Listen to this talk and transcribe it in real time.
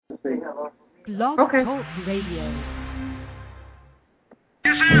Blog Okay. Talk Radio.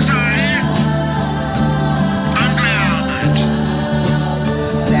 Yes, sir, sorry. I'm glad.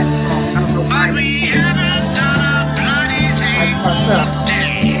 But we haven't done a bloody thing.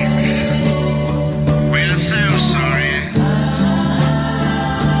 We're so sorry.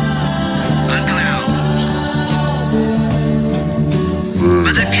 I'm glad.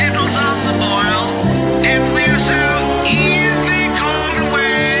 But the kettle's on the boil, and we're so easily called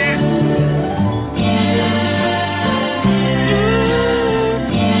away.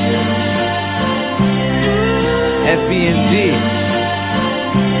 FBNG.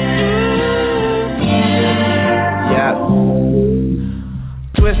 Yeah.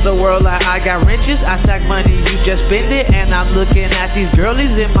 Twist the world like I got wrenches. I stack money, you just spend it. And I'm looking at these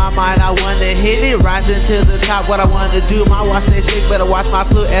girlies in my mind. I wanna hit it, rising to the top. What I wanna do, my watch stay sick. Better watch my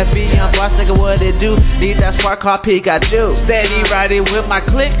flute. FBM, boss nigga, what it do? Need that spark car Pikachu. Steady riding with my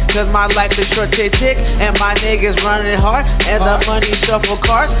click, cause my life is short, tick. And my niggas running hard, and the money shuffle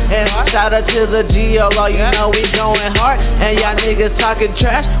cart. And shout out to the GLO, you know we going hard. And y'all niggas talking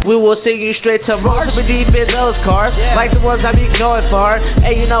trash, we will sing you straight to Mars. We deep in those cars, like the ones I be going for.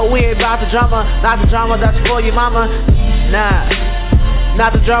 Hey, you know we ain't about the drama, not the drama that's for your mama. Nah,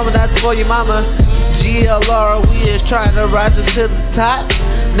 not the drama that's for your mama. GLR, we is trying to rise to the top.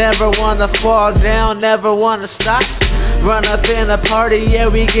 Never wanna fall down, never wanna stop. Run up in the party, yeah,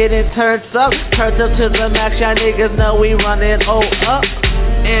 we getting turned up. Turned up to the max, y'all niggas know we running up.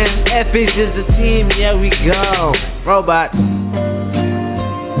 And FX is the team, yeah, we go. Robot.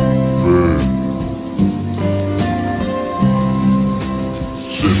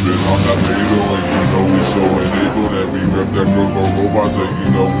 Sippin' on that Mado, and you know we so enabled that we rep that girl for robots, and you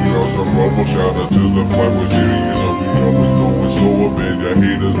know we on some rumble. Shout out to the fight with Jitty, you know we always going so up, and your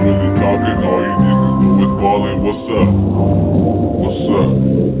haters really talking. All you niggas do is ballin'. What's up? What's up?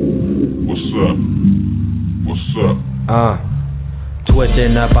 What's up? What's up?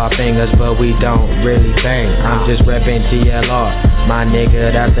 Twisting up our fingers, but we don't really bang. I'm just reppin' TLR, my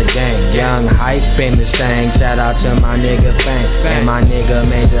nigga, that's the gang. Young hype in this thing, shout out to my nigga Fang. And my nigga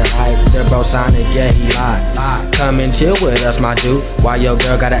Major Hype, the bro Sonic, yeah, he live. Come and chill with us, my dude, while your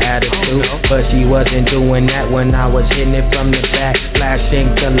girl got an attitude. But she wasn't doing that when I was hitting it from the back,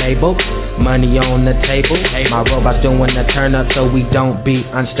 flashing the label. Money on the table, my robot's doing the turn up so we don't be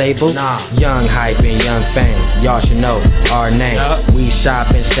unstable. Young Hype and Young Fang, y'all should know our name. We shop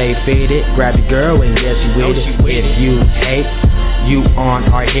and stay fitted, grab your girl and yes you with it. If you hate, you on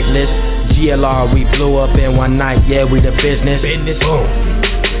our hit list. GLR, we blew up in one night, yeah, we the business. Boom.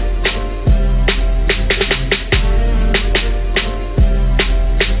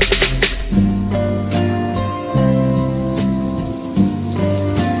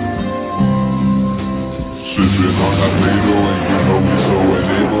 Sippin' on that Mado, and you know we so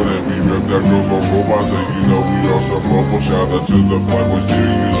enabled that we rep that girl for robots, and you know we on some rumble. Shout out to the fight with Jitty,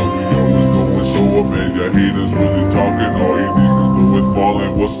 you know we always going so up, and your haters really talking. All you niggas do is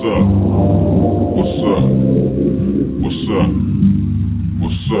ballin'. What's up? What's up? What's up?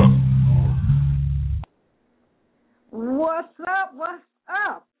 What's up? What's up? What's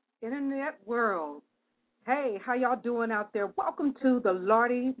up, Internet world? Hey, how y'all doing out there? Welcome to the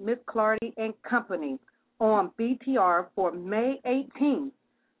Lardy, Miss Clardy and Company on BTR for May 18th,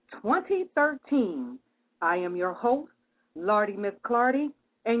 2013. I am your host, Lardy Miss Clardy,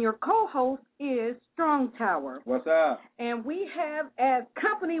 and your co-host is Strong Tower. What's up? And we have as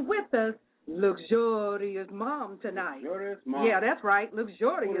company with us Luxurious Mom tonight. Luxurious Mom. Yeah, that's right,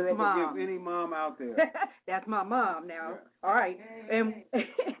 Luxurious Mom. Give any mom out there. That's my mom now. Yeah. All right. And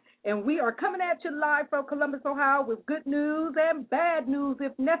and we are coming at you live from Columbus, Ohio with good news and bad news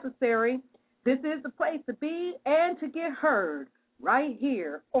if necessary. This is the place to be and to get heard right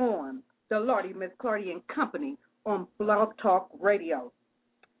here on the Lardy Miss Clardy and Company on Blog Talk Radio.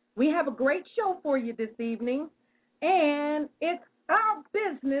 We have a great show for you this evening, and it's our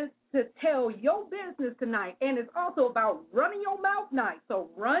business to tell your business tonight, and it's also about running your mouth night, so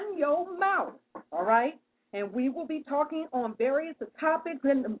run your mouth, all right? And we will be talking on various topics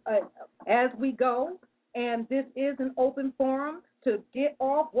as we go, and this is an open forum to get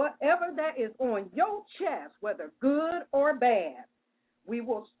off whatever that is on your chest, whether good or bad. We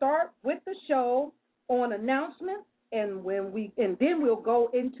will start with the show on announcements, and then we'll go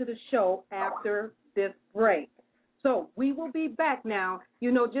into the show after this break. So we will be back now.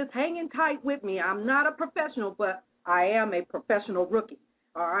 You know, just hanging tight with me. I'm not a professional, but I am a professional rookie.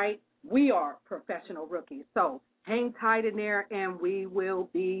 All right? We are professional rookies. So hang tight in there, and we will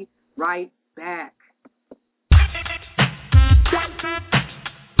be right back.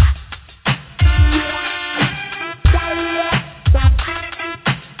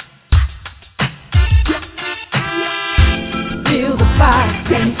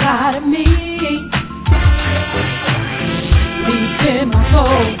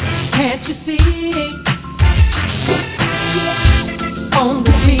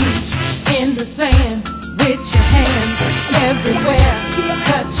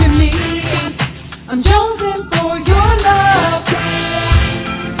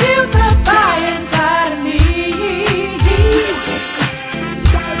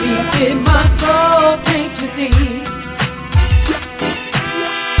 in my soul, can't you see?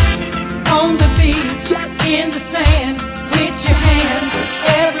 On the beach, in the sand, with your hands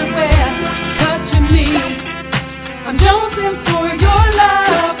everywhere, touching me. I'm jonesing for your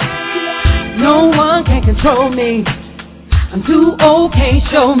love. No one can control me. I'm too old, can't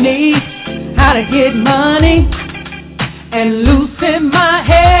show me how to get money and loosen my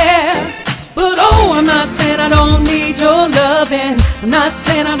hair. But oh, I'm not saying I don't need your loving. I'm not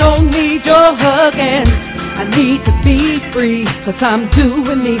saying I don't need your hugging. I need to be free, 'cause I'm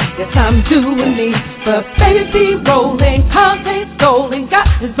doing me. Yes, I'm doing me. But baby be rolling, cars ain't stolen. Got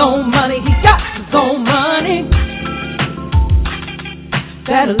his own money, he got his own money.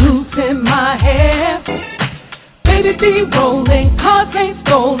 That'll loosen my hair. Baby be rolling, cars ain't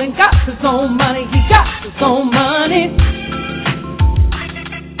stolen. Got his own money, he got his own money.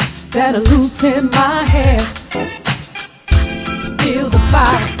 That'll loosen my hair. Feel the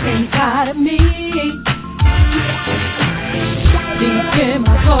fire inside of me. Deep in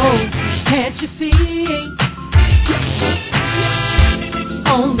my soul, can't you see?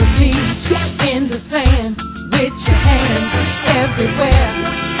 On the beach, in the sand, with your hands everywhere,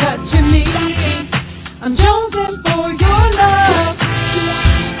 touching me. I'm jonesing for your love.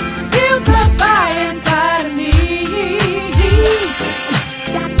 Feel the fire inside of me.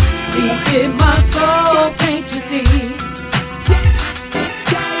 Deep in my soul, can't you see?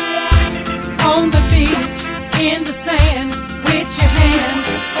 On the beach, in the sand, with your hands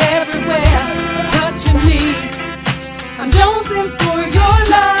everywhere, touching me. I'm jonesing for your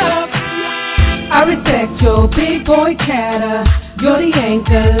love. I respect your big boy chatter. You're the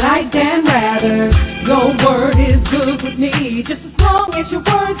anchor like Dan Rather. Your word is good with me, just as long as your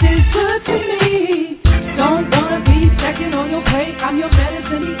word is good to me. Don't wanna be second on your plate. I'm your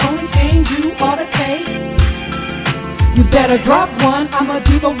medicine, the only thing you ought to take. You better drop one. I'm a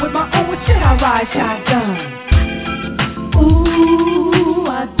diva with my own. What should I ride shotgun? Ooh,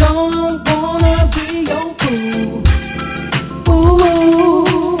 I don't wanna be your fool.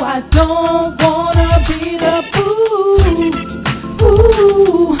 Ooh, I don't wanna be the fool.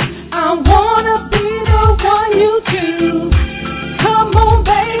 Ooh, I wanna be the one you choose. Come on,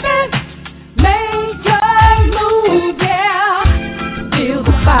 baby, make your move, yeah. Feel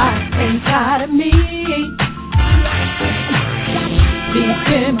the fire inside of me. Deep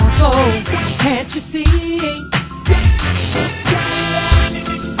in my soul, can't you see?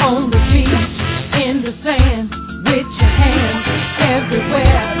 On the beach, in the sand, with your hands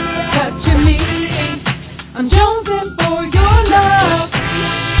everywhere, touching me. I'm jonesing for your love.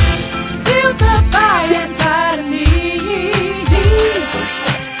 Feel the fire inside of me.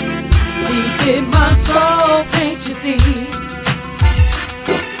 Deep in my soul, can't you see?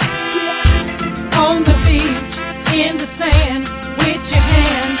 On the beach, in the sand, with your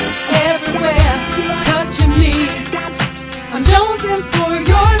hands everywhere, touching me. I'm jonesing for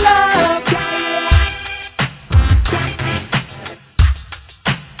your love.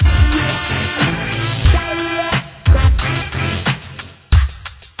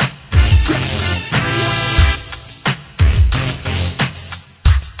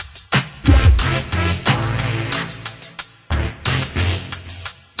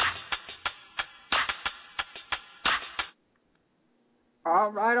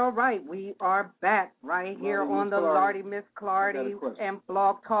 All right. We are back right here on the Lardy Miss Clardy and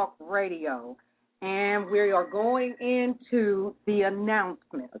Blog Talk Radio. And we are going into the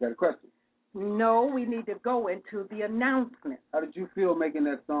announcement. I got a question. No, we need to go into the announcement. How did you feel making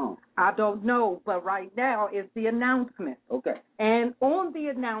that song? I don't know, but right now it's the announcement. Okay. And on the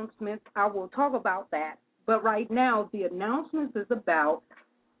announcements, I will talk about that. But right now, the announcements is about,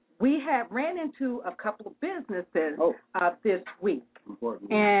 we have ran into a couple of businesses this week.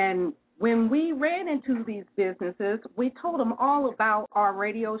 Important. And when we ran into these businesses, we told them all about our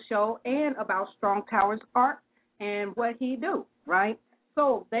radio show and about Strong Towers Art and what he do, right?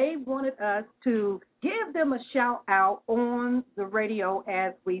 So they wanted us to give them a shout out on the radio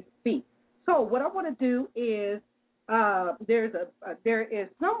as we speak. So what I want to do is there is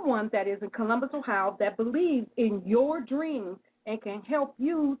someone that is in Columbus, Ohio, that believes in your dreams and can help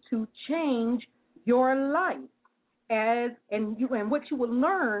you to change your life. And what you will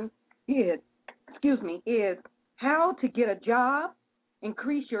learn is how to get a job,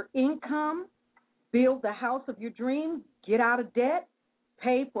 increase your income, build the house of your dreams, get out of debt,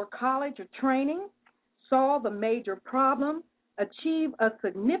 pay for college or training, solve a major problem, achieve a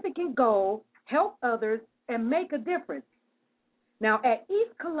significant goal, help others, and make a difference. Now, at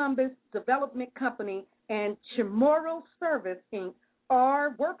East Columbus Development Company and Chamorro Service, Inc.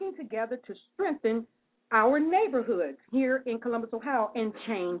 are working together to strengthen our neighborhoods here in Columbus, Ohio, and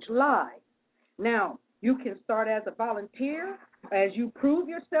change lives. Now, you can start as a volunteer. As you prove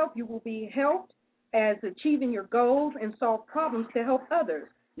yourself, you will be helped as achieving your goals and solve problems to help others.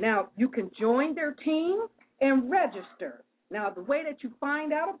 Now, you can join their team and register. Now, the way that you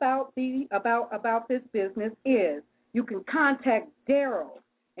find out about this business is you can contact Daryl,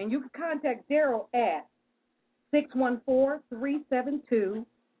 and you can contact Daryl at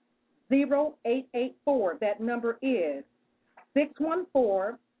 614-372-0884. That number is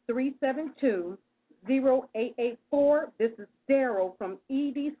 614-372-0884. This is Daryl from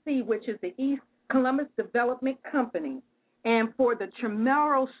EDC, which is the East Columbus Development Company. And for the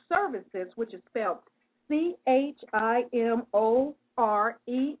Chimorrel Services, which is spelled CHIMOREL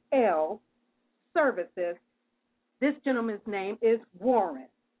Services, this gentleman's name is Warren.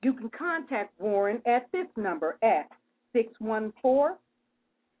 You can contact Warren at this number at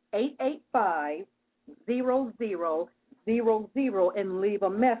 614-885-0000 and leave a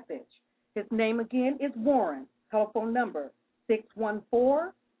message. His name again is Warren. Telephone number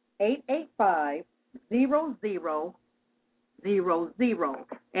 614-885-0000.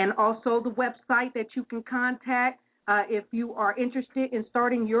 And also the website that you can contact if you are interested in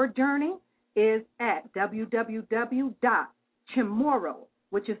starting your journey is at www.chimorrel,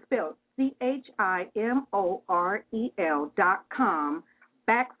 which is spelled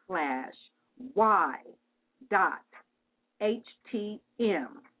CHIMOREL.y.HTM,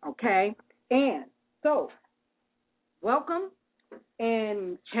 okay? And so, welcome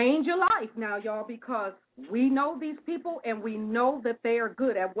and change your life now, y'all, because we know these people and we know that they are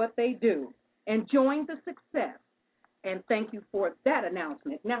good at what they do. Enjoying the success. And thank you for that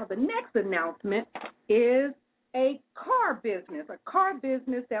announcement. Now, the next announcement is a car business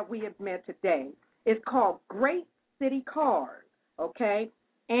that we have met today. It's called Great City Cars, okay?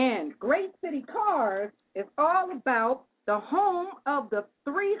 And Great City Cars is all about the home of the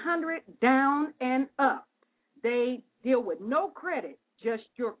 300 down and up. They deal with no credit, just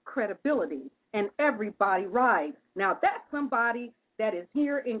your credibility, and everybody rides. Now, that's somebody that is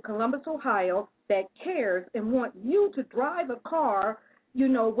here in Columbus, Ohio, that cares and want you to drive a car,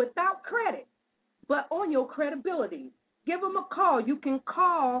 without credit, but on your credibility. Give them a call. You can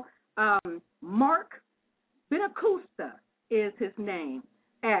call Mark Benacusta is his name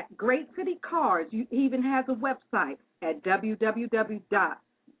at Great City Cars. He even has a website at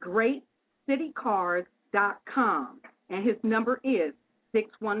www.greatcitycars.com. And his number is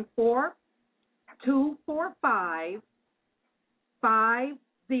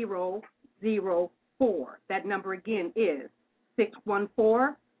 614-245-5004. That number again is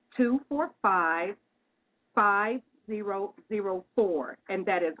 614-245-5004. And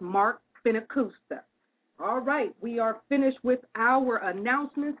that is Mark Benacusta. All right, we are finished with our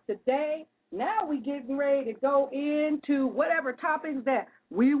announcements today. Now we're getting ready to go into whatever topics that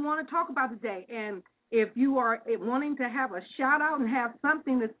we want to talk about today. And if you are wanting to have a shout-out and have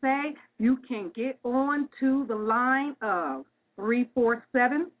something to say, you can get on to the line of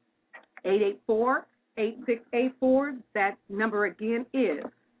 347-884-8684. That number again is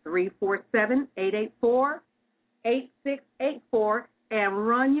 347-884-8684. And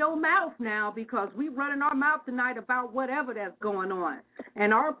run your mouth now, because we're running our mouth tonight about whatever that's going on.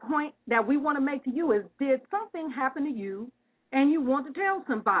 And our point that we want to make to you is, did something happen to you and you want to tell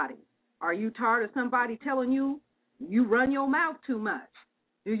somebody? Are you tired of somebody telling you you run your mouth too much?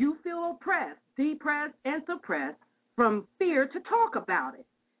 Do you feel oppressed, depressed, and suppressed from fear to talk about it?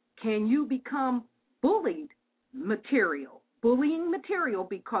 Can you become bullying material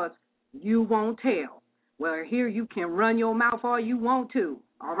because you won't tell? Well, here you can run your mouth all you want to,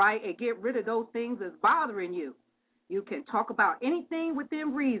 all right, and get rid of those things that's bothering you. You can talk about anything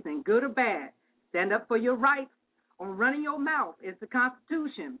within reason, good or bad. Stand up for your rights on running your mouth. It's the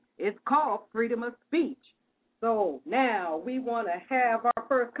Constitution. It's called freedom of speech. So now we want to have our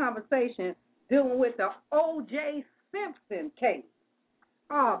first conversation dealing with the O.J. Simpson case.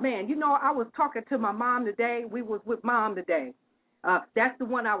 Oh, man, I was talking to my mom today. We was with Mom today. That's the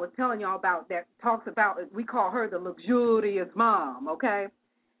one I was telling y'all about that talks about, we call her the luxurious mom, okay?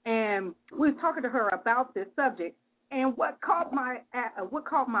 And we were talking to her about this subject, and what caught my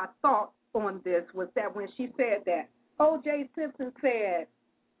thought on this was that when she said that O.J. Simpson said,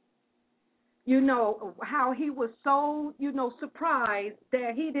 how he was so, surprised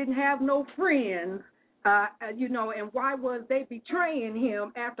that he didn't have no friends, and why was they betraying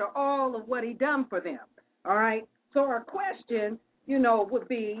him after all of what he done for them, all right? So our question, would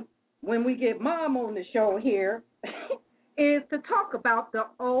be, when we get Mom on the show here, is to talk about the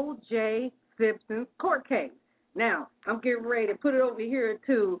O.J. Simpson court case. Now, I'm getting ready to put it over here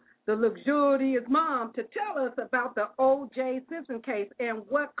to the luxurious mom, to tell us about the O.J. Simpson case and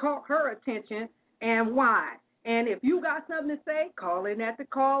what caught her attention and why. And if you got something to say, call in at the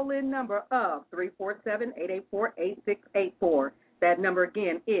call-in number of 347-884-8684. That number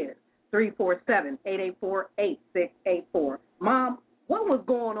again is 347-884-8684. Mom, what was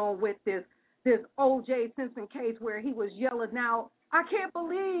going on with this O.J. Simpson case where he was yelling out, I can't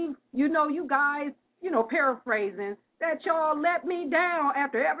believe, you guys, paraphrasing, that y'all let me down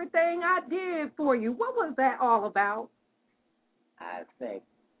after everything I did for you. What was that all about? I think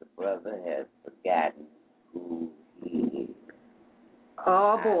the brother has forgotten who he is.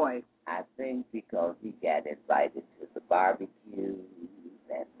 Oh, boy. I think because he got invited to the barbecues and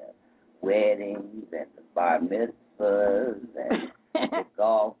the weddings and the bar mitzvahs and the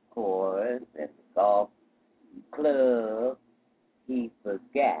golf course and the golf club, he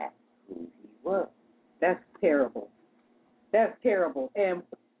forgot who he was. That's terrible. That's terrible. And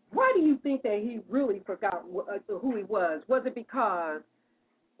why do you think that he really forgot who he was? Was it because,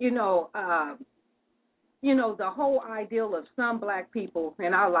 the whole ideal of some black people,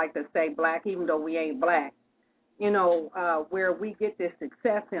 and I like to say black even though we ain't black, where we get this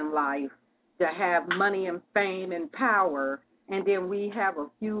success in life to have money and fame and power, and then we have a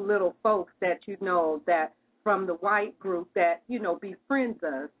few little folks that that from the white group that, befriends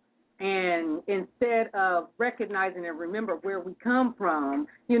us. And instead of recognizing and remember where we come from,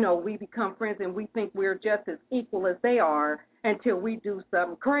 we become friends and we think we're just as equal as they are until we do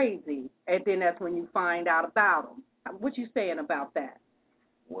something crazy. And then that's when you find out about them. What you saying about that?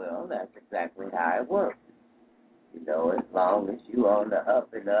 Well, that's exactly how it works. As long as you on the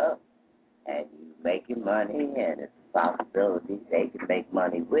up and up and you making money and it's a possibility they can make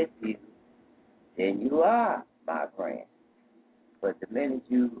money with you, then you are my friend. But the minute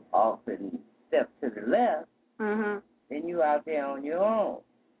you often step to the left, then you out there on your own.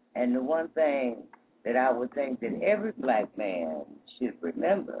 And the one thing that I would think that every black man should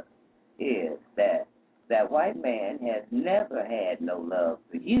remember is that that white man has never had no love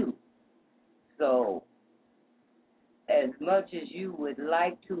for you. So as much as you would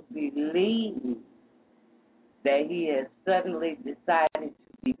like to believe that he has suddenly decided to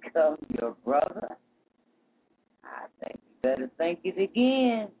become your brother, I think you better think it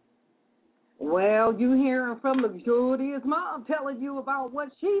again. Well, you hearing from Luxurious Mom telling you about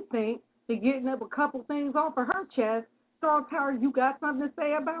what she thinks, to getting up a couple things off of her chest. Star Power, you got something to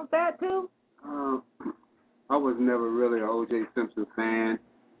say about that too? I was never really an O.J. Simpson fan.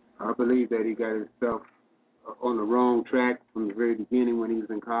 I believe that he got himself on the wrong track from the very beginning when he was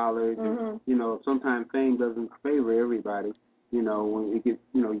in college. And, sometimes fame doesn't favor everybody. When you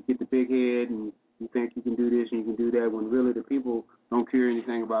get the big head and you think you can do this and you can do that, when really the people don't care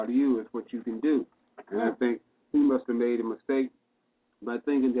anything about you. It's what you can do. And I think he must have made a mistake by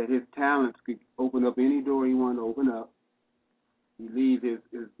thinking that his talents could open up any door he wanted to open up. He leave his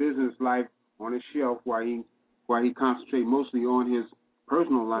business life on a shelf while he concentrate mostly on his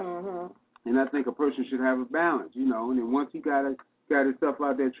personal life. And I think a person should have a balance, and then once he got himself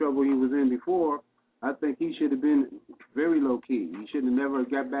out that trouble he was in before, I think he should have been very low key. He should have never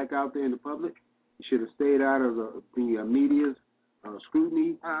got back out there in the public. He should have stayed out of the media's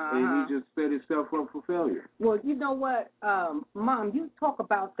scrutiny, and he just set himself up for failure. Well, you know what, Mom, you talk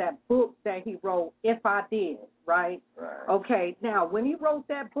about that book that he wrote, If I Did, right? Right. Okay, now, when he wrote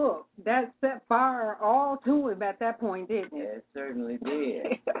that book, that set fire all to him at that point, didn't it? It certainly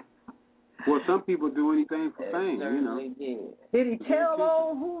did. Well, some people do anything for It fame, certainly did. Did he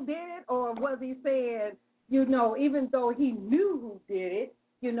tell who did it, or was he saying, even though he knew who did it,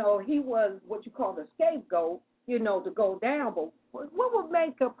 he was what you call the scapegoat, to go down, but what would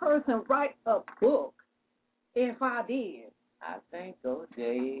make a person write a book, If I Did? I think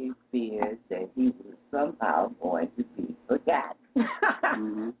O.J. feared that he was somehow going to be forgotten.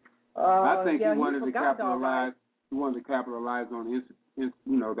 I think he wanted to capitalize. He wanted to capitalize on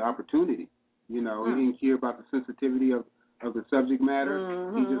the opportunity. He didn't care about the sensitivity of the subject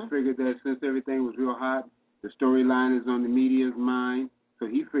matter. He just figured that since everything was real hot, the storyline is on the media's mind, so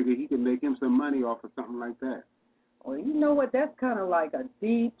he figured he could make him some money off of something like that. Well, you know what? That's kind of like a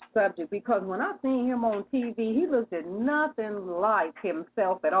deep subject, because when I seen him on TV, he looked at nothing like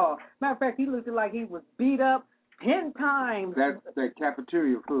himself at all. Matter of fact, he looked like he was beat up 10 times. That's that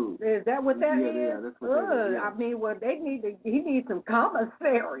cafeteria food. Is that what that is? Yeah, that's what that is. Yeah. I mean, well, he needs some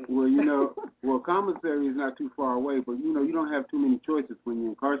commissary. Well, commissary is not too far away, but you don't have too many choices when you're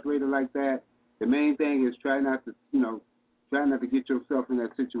incarcerated like that. The main thing is try not to get yourself in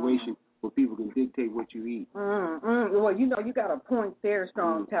that situation where people can dictate what you eat. Well, you got a point there,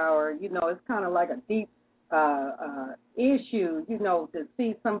 Strong Tower. It's kind of like a deep issue, you know, to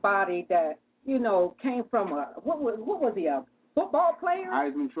see somebody that, you know, came from what was he, a football player?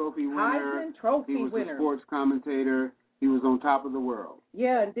 Heisman Trophy winner. Heisman Trophy winner. He was winner. a sports commentator. He was on top of the world.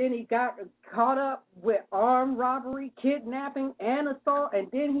 Yeah, and then he got caught up with armed robbery, kidnapping, and assault, and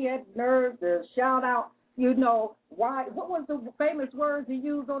then he had nerve to shout out, you know, why? What was the famous words he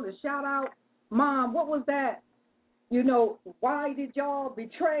used on the shout out? Mom, what was that? You know, why did y'all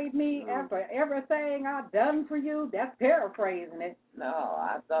betray me after everything I've done for you? That's paraphrasing it. No,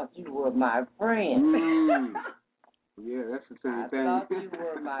 I thought you were my friend. Yeah, that's the same thing. I thought you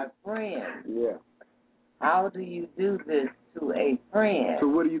were my friend. Yeah. How do you do this to a friend? So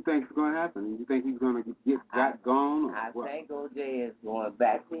what do you think is going to happen? You think he's going to get gone? Or I what? think O.J. is going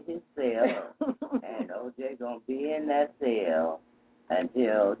back to his cell, and O.J. going to be in that cell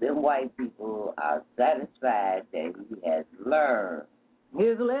until them white people are satisfied that he has learned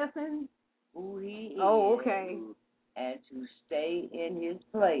his lesson, who he is. Oh, okay. And to stay in his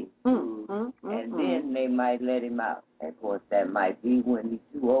place. And then they might let him out. Of course, that might be when he's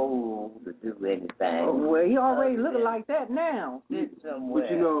too old to do anything. Oh, well, he already looking like that now. Sit somewhere.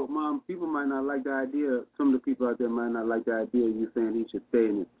 But you know, Mom, people might not like the idea. Some of the people out there might not like the idea of you saying he should stay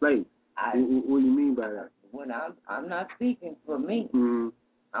in his place. What do you mean by that? When I'm not speaking for me. Mm-hmm.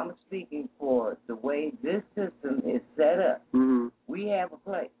 I'm speaking for the way this system is set up. Mm-hmm. We have a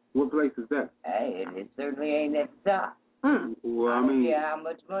place. What place is that? Hey, and it certainly ain't at the top. Well, I don't care how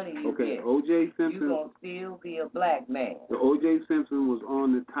much money you okay, get. O.J. Simpson. You're going to still be a black man. The O.J. Simpson was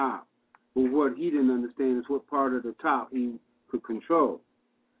on the top. But what he didn't understand is what part of the top he could control.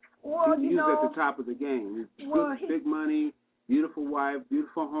 Well, he was at the top of the game. Big money, beautiful wife,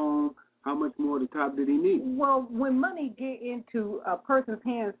 beautiful home. How much more at the top did he need? Well, when money get into a person's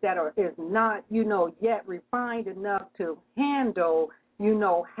hands that is not, you know, yet refined enough to handle, you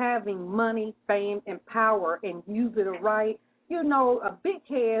know, having money, fame, and power and use it right, you know, a big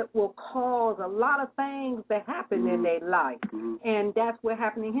head will cause a lot of things that happen in their life. And that's what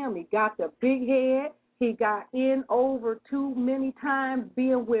happened to him. He got the big head. He got in over too many times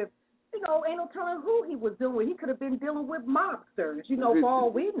being with, you know, ain't no telling who he was doing. He could have been dealing with mobsters, you know, for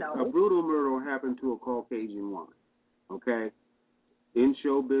all we know. A brutal murder happened to a Caucasian woman, okay? In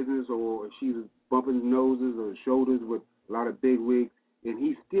show business, or she was bumping noses or shoulders with a lot of big wigs, and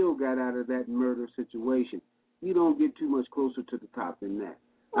he still got out of that murder situation. You don't get too much closer to the top than that.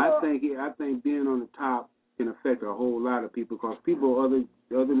 Well, I think being on the top can affect a whole lot of people, because people other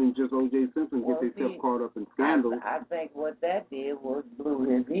than just O.J. Simpson get themselves caught up in scandals. I think what that did was blew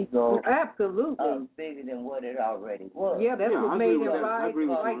his ego. Absolutely. Bigger than what it already was. Yeah, that's what made him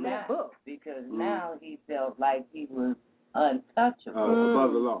write that book. Because now he felt like he was untouchable.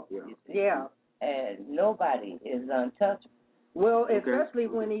 Above the law, yeah. Yeah. And nobody is untouchable. Well, especially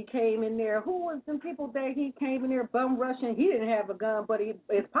when he came in there. Who was the people that he came in there bum rushing? He didn't have a gun, but his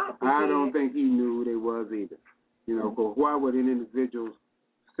posse did. I don't think he knew who they was either. You know, because why would an individual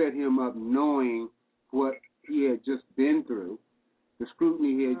set him up knowing what he had just been through, the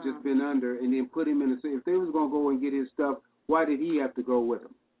scrutiny he had just been under, and then put him in a... If they was going to go and get his stuff, why did he have to go with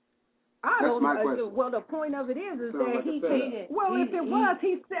him? That's my question. Well, the point of it is that he didn't. Well, if it was,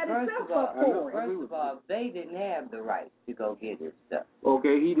 he set himself up for it. First of all, they didn't have the right to go get his stuff.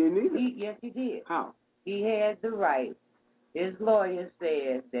 Okay, he didn't either. Yes, he did. How? He had the right. His lawyer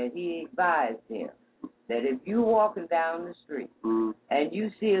said that he advised him that if you walking down the street and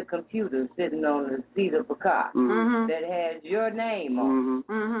you see a computer sitting on the seat of a car that has your name on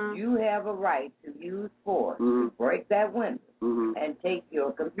it, you have a right to use force to break that window and take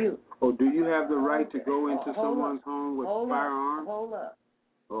your computer. Oh, do you have the right to go into someone's home with firearms? Hold up.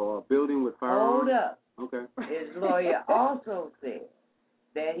 Or a building with firearms? Hold up. Okay. His lawyer also said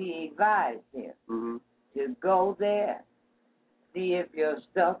that he advised him to go there, see if your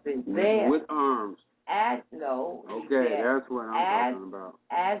stuff is there. With arms. Okay, that's what I'm talking about.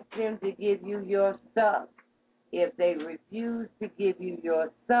 Ask them to give you your stuff. If they refuse to give you your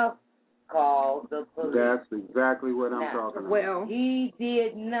stuff, call the police. That's exactly what I'm talking about. Well, he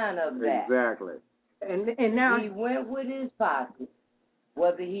did none of that. Exactly. And now he went with his posse.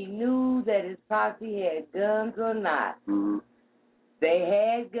 Whether he knew that his posse had guns or not,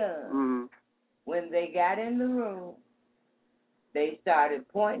 they had guns. When they got in the room, they started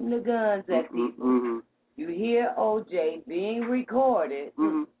pointing the guns at people. You hear O.J. being recorded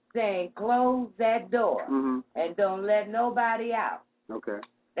saying, close that door and don't let nobody out. Okay.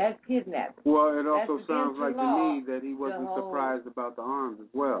 That's kidnapping. Well, it also sounds like to me that he wasn't surprised about the arms as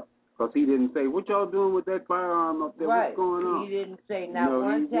well. Because he didn't say, what y'all doing with that firearm up there? Right. What's going on? He didn't say not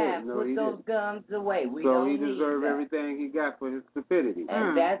one time, put those guns away. We so don't he need deserved that. everything he got for his stupidity.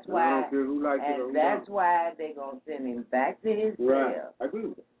 And that's why, I don't care who likes it or who that's why they're going to send him back to his right. cell. I agree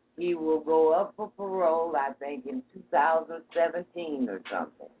with that. He will go up for parole, I think, in 2017 or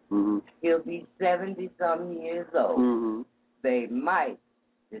something. Mm-hmm. He'll be 70-some years old. Mm-hmm. They might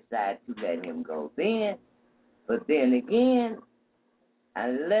decide to let him go then, but then again,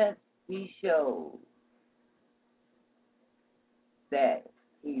 unless he shows that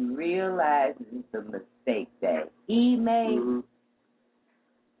he realizes the mistake that he made mm-hmm.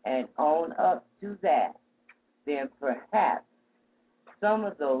 and own up to that, then perhaps some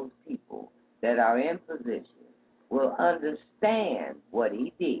of those people that are in position will understand what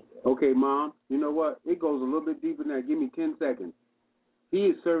he did. Okay, Mom, you know what? It goes a little bit deeper than that. Give me 10 seconds. He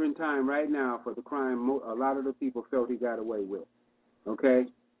is serving time right now for the crime a lot of the people felt he got away with, okay?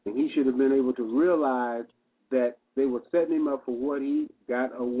 And he should have been able to realize that they were setting him up for what he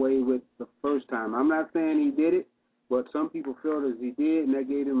got away with the first time. I'm not saying he did it, but some people felt as he did, and that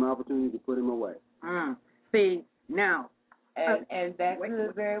gave him an opportunity to put him away. See, now. And that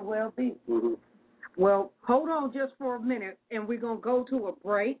could very well be. Mm-hmm. Well, hold on just for a minute, and we're going to go to a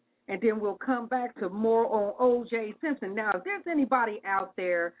break, and then we'll come back to more on O.J. Simpson. Now, if there's anybody out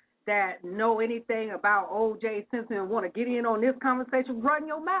there that know anything about O.J. Simpson and want to get in on this conversation, run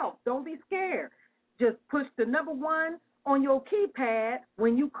your mouth. Don't be scared. Just push the number 1 on your keypad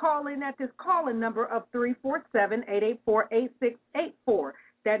when you call in at this calling number of 347-884-8684.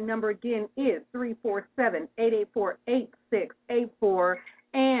 That number again is 347-884-8684.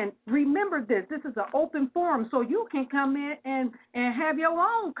 And remember this is an open forum, so you can come in and have your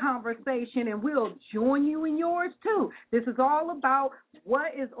own conversation, and we'll join you in yours too. This is all about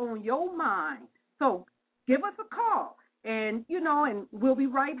what is on your mind. So give us a call, and, and we'll be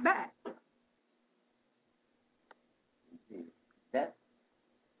right back. That's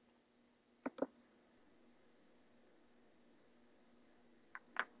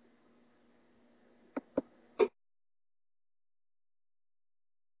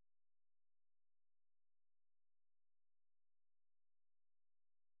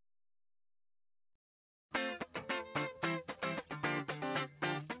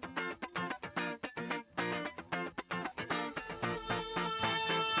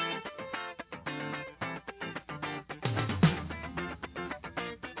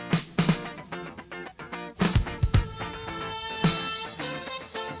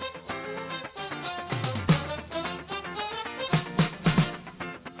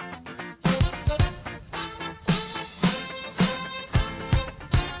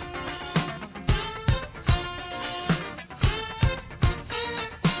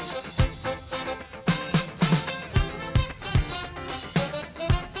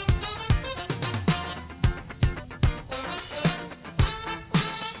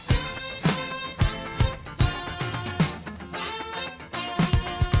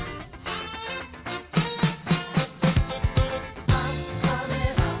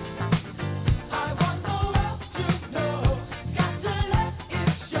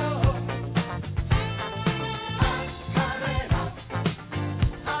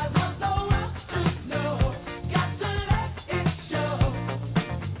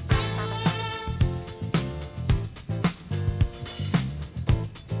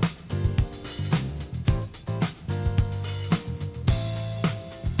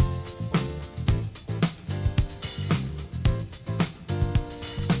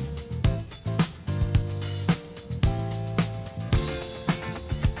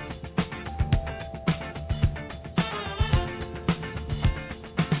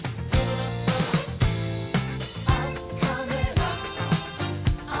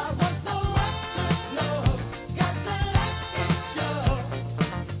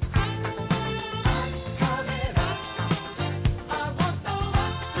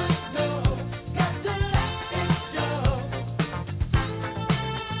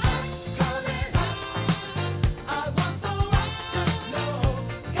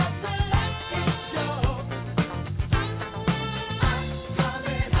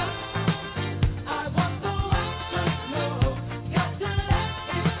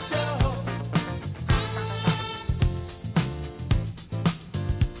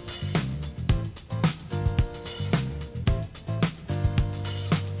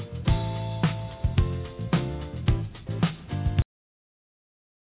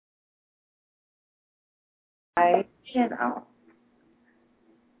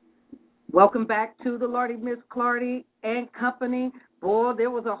Welcome back to the Lardy Miss Clardy and Company. Boy,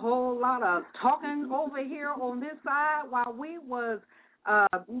 there was a whole lot of talking over here on this side while we was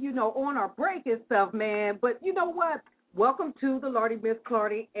on our break and stuff, man. But you know what? Welcome to the Lardy Miss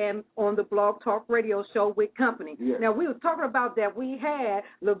Clardy and on the Blog Talk Radio Show with company. Yes. Now, we was talking about that. We had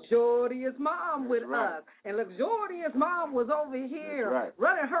Luxurious Mom with us. And Luxurious Mom was over here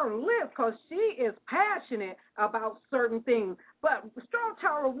running her lips because she is passionate about certain things. But Strong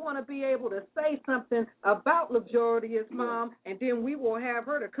Tower want to be able to say something about Luxurious Mom, and then we will have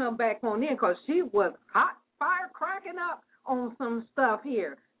her to come back on in because she was hot fire cracking up on some stuff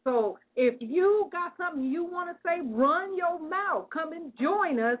here. So if you got something you want to say, run your mouth. Come and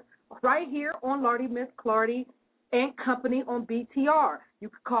join us right here on Lardy Miss Clardy and Company on BTR. You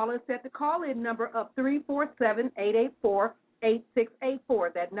can call us at the call-in number of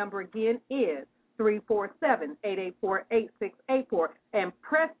 347-884-8684. That number again is 347-884-8684. And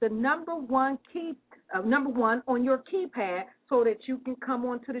press the number one on your keypad so that you can come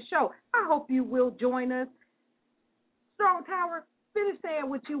on to the show. I hope you will join us. Strong Tower, finish saying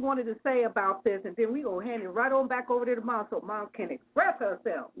what you wanted to say about this, and then we will hand it right on back over to Mom so Mom can express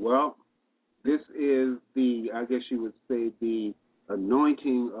herself. Well, this is I guess you would say, the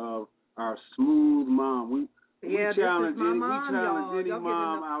anointing of our smooth mom. We challenge any mom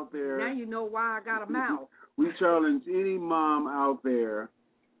out there. Now you know why I got a mouth. We challenge any mom out there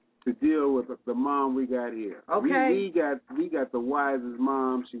to deal with the mom we got here. Okay. We got the wisest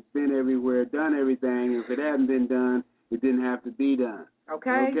mom. She's been everywhere, done everything. If it hadn't been done, it didn't have to be done.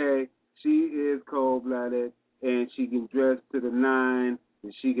 Okay? She is cold-blooded, and she can dress to the nine,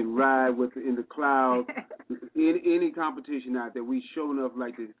 and she can ride in the clouds. Any competition out there, we sure enough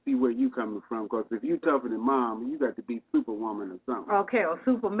like to see where you coming from, because if you tougher than Mom, you got to be Superwoman or something. Okay, or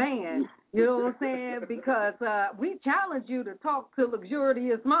Superman. You know what I'm saying? Because we challenge you to talk to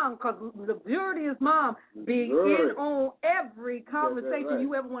Luxurious Mom, because Luxurious Mom be in on every conversation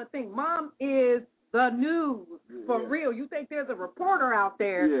you ever want to think. Mom is the news. For real. You think there's a reporter out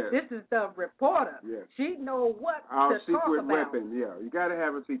there? This is the reporter. She know what our to talk about. Our secret weapon, you got to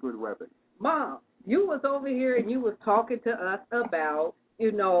have a secret weapon. Mom, you was over here and you was talking to us about,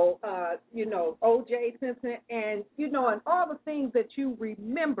 O.J. Simpson and, and all the things that you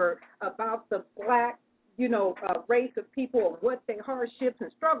remember about the black, race of people and what their hardships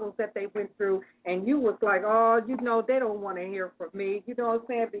and struggles that they went through, and you was like, they don't want to hear from me, you know what I'm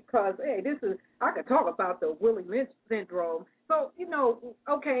saying, because, hey, I could talk about the Willie Lynch syndrome. So,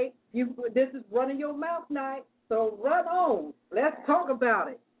 this is running your mouth night, so run on. Let's talk about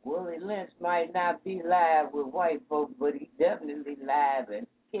it. Willie Lynch might not be live with white folks, but he definitely live and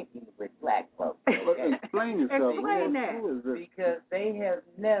kicking with black folks. Okay? Explain yourself. Explain that. Because they have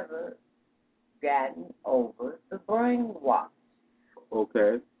never gotten over the brainwash.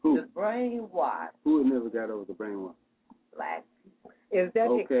 Okay. Who? The brainwash. Who never got over the brainwash? Black people. Is that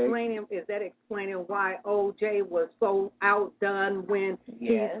explaining why O.J. was so outdone when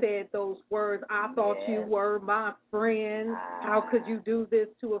he said those words? I thought you were my friend. How could you do this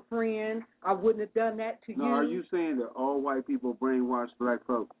to a friend? I wouldn't have done that to you. No, are you saying that all white people brainwash black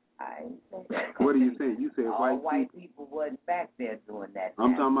folks? I ain't saying that. What are you saying? You said all white people wasn't back there doing that.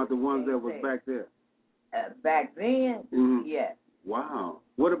 I'm talking about the ones that was back there. Back then, yes. Wow.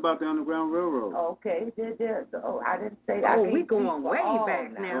 What about the Underground Railroad? Okay, I didn't say. We going way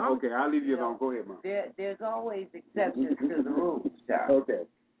back now. Okay, I'll leave you alone. Go ahead, Mom. There's always exceptions to the rules, Charles. Okay.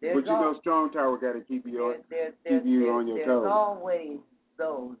 But Strong Tower got to keep you on your toes. There's always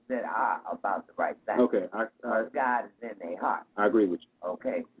those that are about the right thing. Okay. God is in their heart. I agree with you.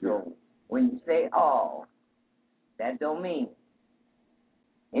 Okay. So when you say all, that don't mean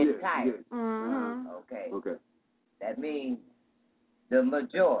entire. Yes. Mm-hmm. Okay. That means the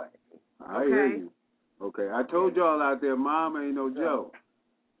majority. I hear you. Okay. I told y'all out there, Mom ain't no joke.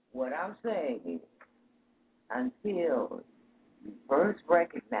 What I'm saying is, until you first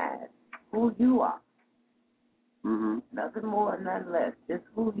recognize who you are, nothing more, nothing less, just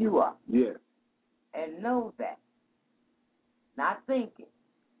who you are. Yes. And know that. Not thinking.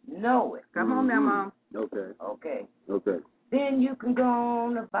 Know it. Come on now, Mom. Okay. Then you can go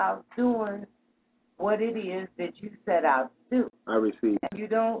on about doing what it is that you set out to do. I receive. And you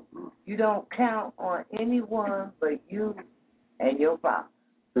don't count on anyone but you and your father.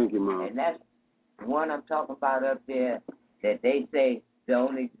 Thank you, Mom. And that's one I'm talking about up there that they say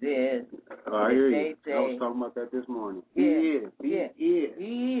don't exist. I hear you. I was talking about that this morning. He is. He is.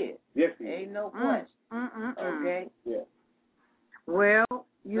 Yes, he is. Ain't no question. Okay? Yeah. Well,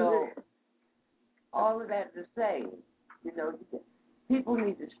 all of that to say, people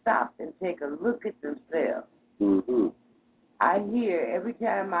need to stop and take a look at themselves. Mm-hmm. I hear every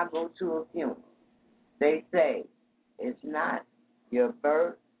time I go to a funeral, they say, it's not your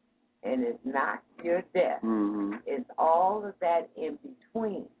birth, and it's not your death. Mm-hmm. It's all of that in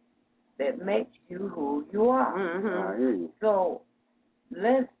between that makes you who you are. I hear you. So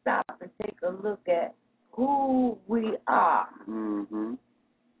let's stop and take a look at who we are. Mm-hmm.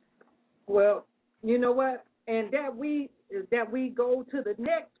 Well, you know what? And that we go to the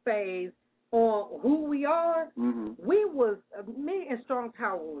next phase on who we are. Mm-hmm. We was me and Strong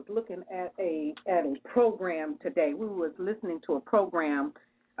Tower was looking at a program today. We was listening to a program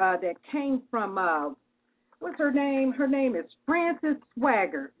that came from what's her name? Her name is Frances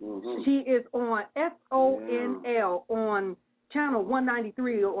Swaggart. Mm-hmm. She is on SONL on channel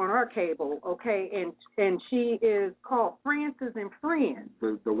 193 on our cable, okay, and she is called Frances and Friends.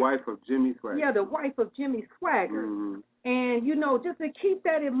 The wife of Jimmy Swaggart. Yeah, the wife of Jimmy Swaggart. Mm-hmm. And, you know, just to keep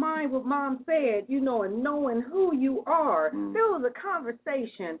that in mind, what Mom said, you know, and knowing who you are, there was a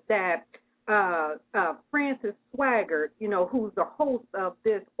conversation that Frances Swaggart, you know, who's the host of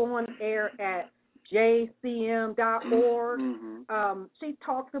this on air at jcm.org, she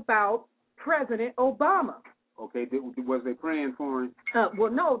talks about President Obama. Okay, was they praying for him?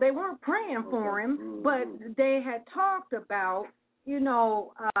 Well, no, they weren't praying for him, but they had talked about, you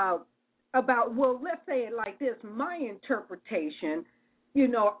know, well, let's say it like this. My interpretation, you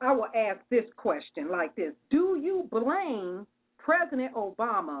know, I will ask this question like this. Do you blame President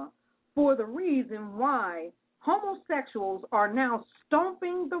Obama for the reason why homosexuals are now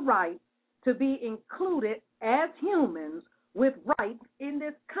stomping the right to be included as humans with rights in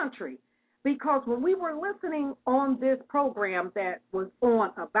this country? Because when we were listening on this program that was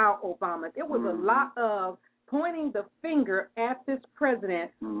on about Obama, there was a lot of pointing the finger at this president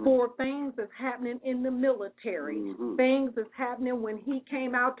for things that's happening in the military, things that's happening when he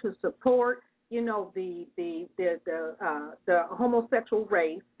came out to support, you know, the homosexual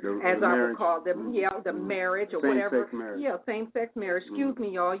race, as I would call them, the marriage or whatever. Same-sex marriage. Yeah, same-sex marriage. Excuse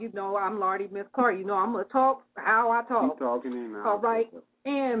me, y'all. You know, I'm Lardy Miss Clark. You know, I'm going to talk how I talk. Keep talking in now. All right.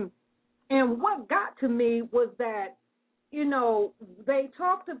 And what got to me was that, you know, they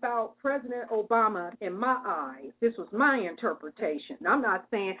talked about President Obama in my eyes. This was my interpretation. I'm not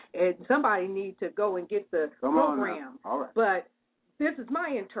saying somebody needs to go and get the program. All right. But this is my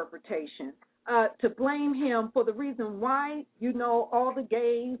interpretation. To blame him for the reason why, you know, all the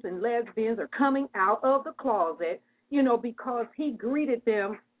gays and lesbians are coming out of the closet, you know, because he greeted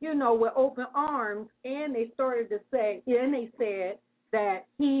them, you know, with open arms, and they started to say, and they said that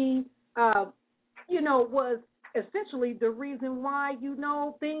he, you know, was essentially the reason why, you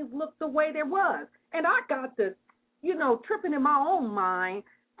know, things looked the way they was. And I got to, you know, tripping in my own mind,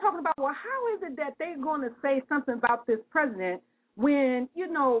 talking about, well, how is it that they're going to say something about this president when, you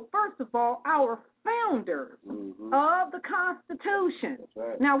know, first of all, our founders of the Constitution.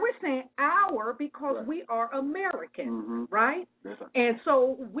 Right. Now, we're saying our because we are Americans, right? That's right. And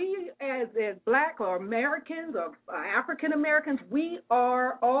so we, as black or Americans or African Americans, we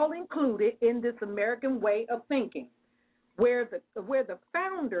are all included in this American way of thinking, where the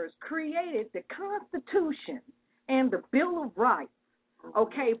founders created the Constitution and the Bill of Rights,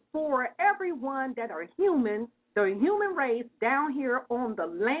 okay, for everyone that are human, the human race down here on the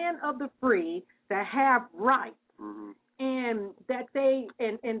land of the free that have rights, and that they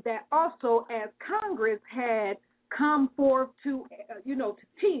and that also as Congress had come forth to you know, to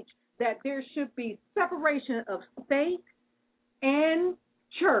teach that there should be separation of state and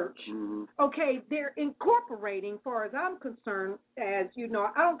church. Okay, they're incorporating, far as I'm concerned, as you know,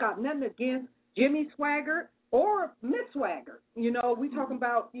 I don't got nothing against Jimmy Swaggart or Miss Swaggart. You know, we talking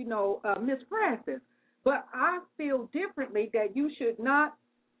about, you know, Miss Frances. But I feel differently that you should not,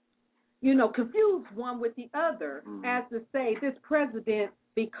 you know, confuse one with the other, as to say this president,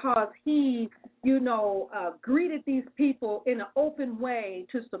 because he, you know, greeted these people in an open way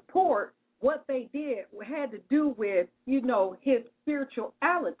to support what they did, had to do with, you know, his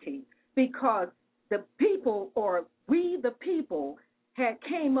spirituality, because the people, or we the people, had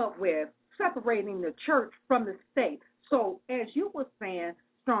came up with separating the church from the state. So as you were saying,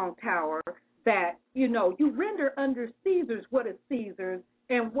 Strong Tower, that, you know, you render under Caesar's what is Caesar's,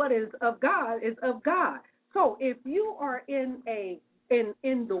 and what is of God is of God. So if you are in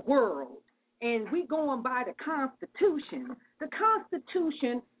the world, and we going by the Constitution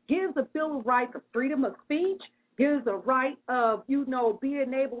gives a Bill of Rights of freedom of speech, gives a right of, you know,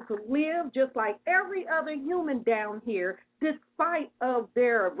 being able to live just like every other human down here, despite of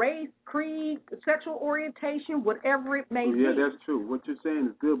their race, creed, sexual orientation, whatever it may be. Yeah, that's true. What you're saying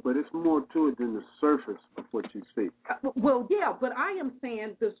is good, but it's more to it than the surface of what you see. Well, yeah, but I am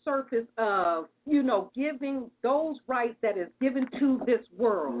saying the surface of, giving those rights that is given to this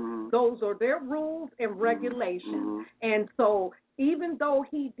world. Mm-hmm. Those are their rules and regulations. Mm-hmm. And so even though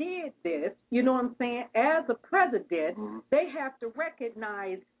he did this, you know what I'm saying, as a president, mm-hmm. they have to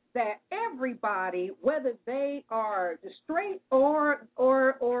recognize that everybody, whether they are straight or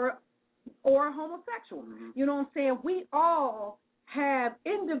homosexual, mm-hmm. you know what I'm saying, we all have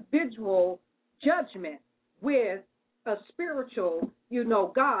individual judgment with a spiritual,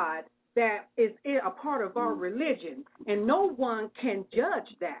 God that is a part of our religion, and no one can judge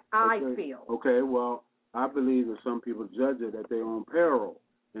that, I feel. Okay, well, I believe that some people judge it at their own peril,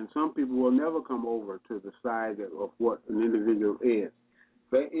 and some people will never come over to the side of what an individual is.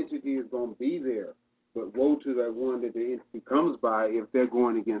 That entity is going to be there, but woe to that one that the entity comes by if they're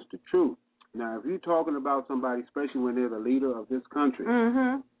going against the truth. Now, if you're talking about somebody, especially when they're the leader of this country,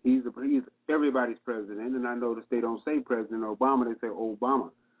 mm-hmm. he's everybody's president, and I notice they don't say President Obama, they say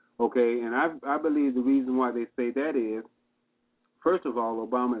Obama. Okay, and I believe the reason why they say that is, first of all,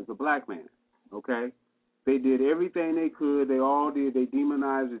 Obama is a black man, okay? They did everything they could. They all did. They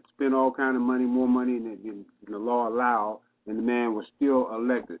demonized it, spent all kind of money, more money than the law allowed, and the man was still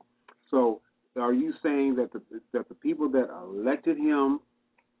elected. So are you saying that the people that elected him,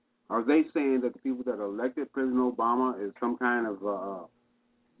 are they saying that the people that elected President Obama is some kind of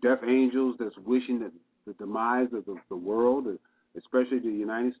death angels that's wishing that the demise of the world, especially the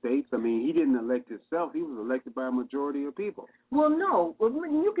United States? I mean, he didn't elect himself. He was elected by a majority of people. Well, no. Well,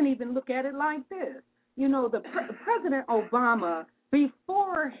 you can even look at it like this. The President Obama,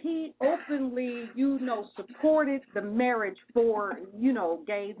 before he openly, supported the marriage for,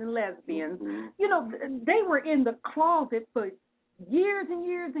 gays and lesbians, mm-hmm. They were in the closet for years and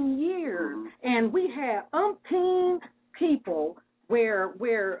years and years. Mm-hmm. And we had umpteen people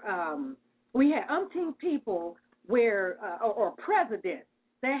or presidents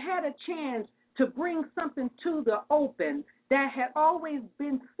that had a chance to bring something to the open that had always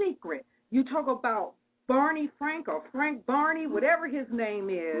been secret. You talk about Barney Frank or Frank Barney, whatever his name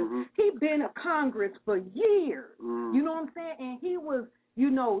is, mm-hmm. he'd been in Congress for years. Mm-hmm. You know what I'm saying? And he was,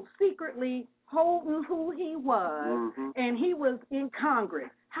 secretly holding who he was, mm-hmm. and he was in Congress.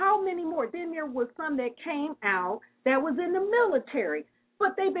 How many more? Then there was some that came out that was in the military,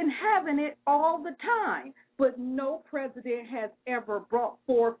 but they've been having it all the time. But no president has ever brought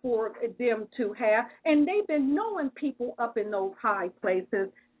forth for them to have, and they've been knowing people up in those high places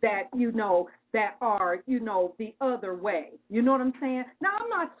that, that are, the other way. You know what I'm saying?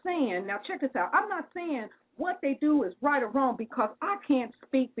 Now, check this out. I'm not saying what they do is right or wrong, because I can't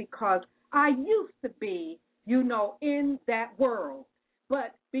speak, because I used to be, in that world.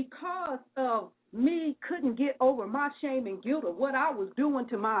 But because of me couldn't get over my shame and guilt of what I was doing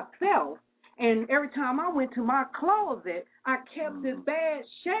to myself, and every time I went to my closet, I kept this bad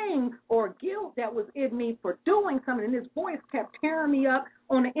shame or guilt that was in me for doing something, and this voice kept tearing me up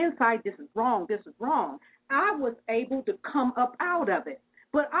on the inside. This is wrong. This is wrong. I was able to come up out of it.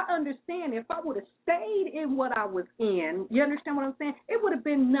 But I understand if I would have stayed in what I was in, you understand what I'm saying? It would have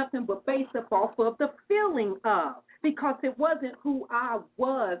been nothing but based up off of the feeling of, because it wasn't who I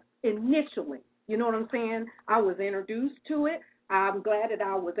was initially. You know what I'm saying? I was introduced to it. I'm glad that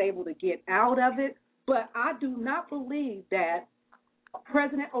I was able to get out of it. But I do not believe that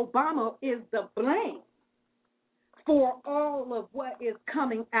President Obama is the blame for all of what is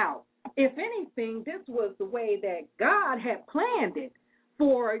coming out. If anything, this was the way that God had planned it,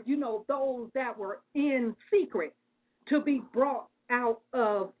 for, those that were in secret to be brought out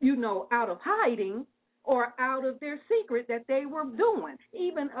of, out of hiding or out of their secret that they were doing,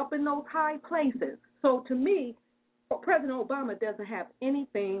 even up in those high places. So to me, President Obama doesn't have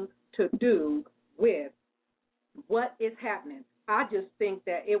anything to do with what is happening. I just think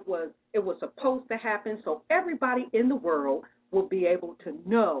that it was supposed to happen so everybody in the world will be able to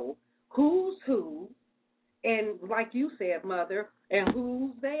know who's who, and like you said, Mother, and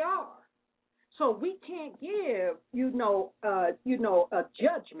whose they are. So we can't give, a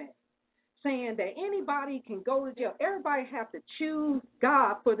judgment saying that anybody can go to jail. Everybody have to choose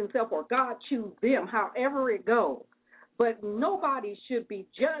God for themselves, or God choose them, however it goes. But nobody should be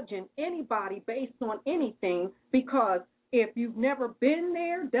judging anybody based on anything, because if you've never been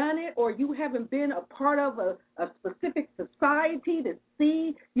there, done it, or you haven't been a part of a specific society to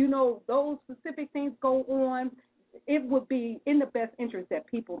see, those specific things go on, it would be in the best interest that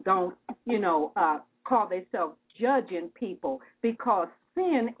people don't, call themselves judging people, because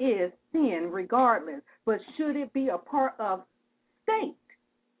sin is sin regardless. But should it be a part of state?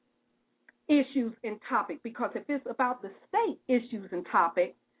 issues and topic, because if it's about the state issues and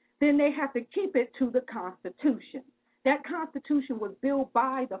topic, then they have to keep it to the Constitution. That Constitution was built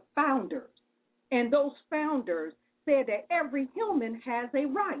by the founders, and those founders said that every human has a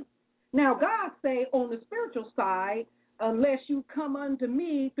right. Now, God say on the spiritual side, unless you come unto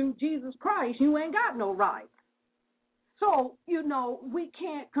me through Jesus Christ, you ain't got no rights. So, we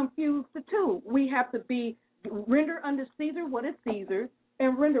can't confuse the two. We have to render unto Caesar what is Caesar's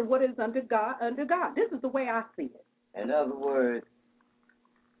and render what is unto God. This is the way I see it. In other words,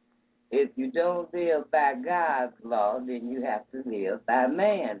 if you don't live by God's law, then you have to live by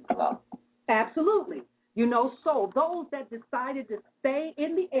man's law. Absolutely. So those that decided to stay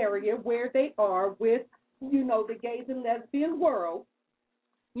in the area where they are with, the gays and lesbian world,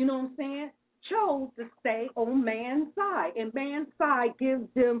 you know what I'm saying, chose to stay on man's side. And man's side gives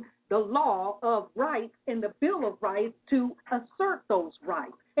them the law of rights and the Bill of Rights to assert those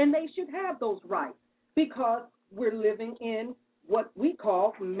rights. And they should have those rights because we're living in what we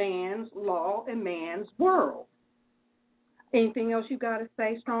call man's law and man's world. Anything else you got to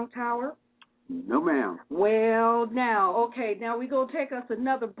say, Strong Tower? No, ma'am. Well, now we're going to take us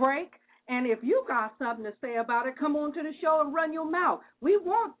another break. And if you got something to say about it, come on to the show and run your mouth. We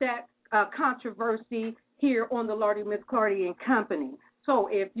want that controversy here on the Lardy Miss Clardy and Company. So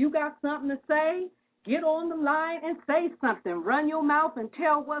if you got something to say, get on the line and say something. Run your mouth and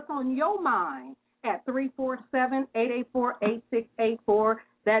tell what's on your mind at 347-884-8684.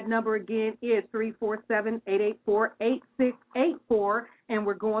 That number again is 347-884-8684. And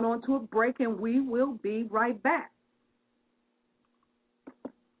we're going on to a break, and we will be right back.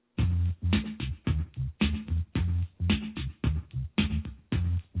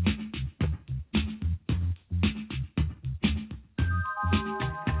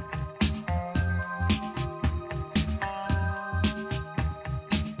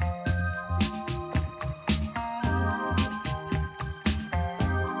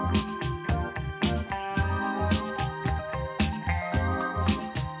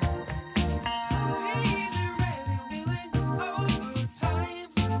 Easy radio.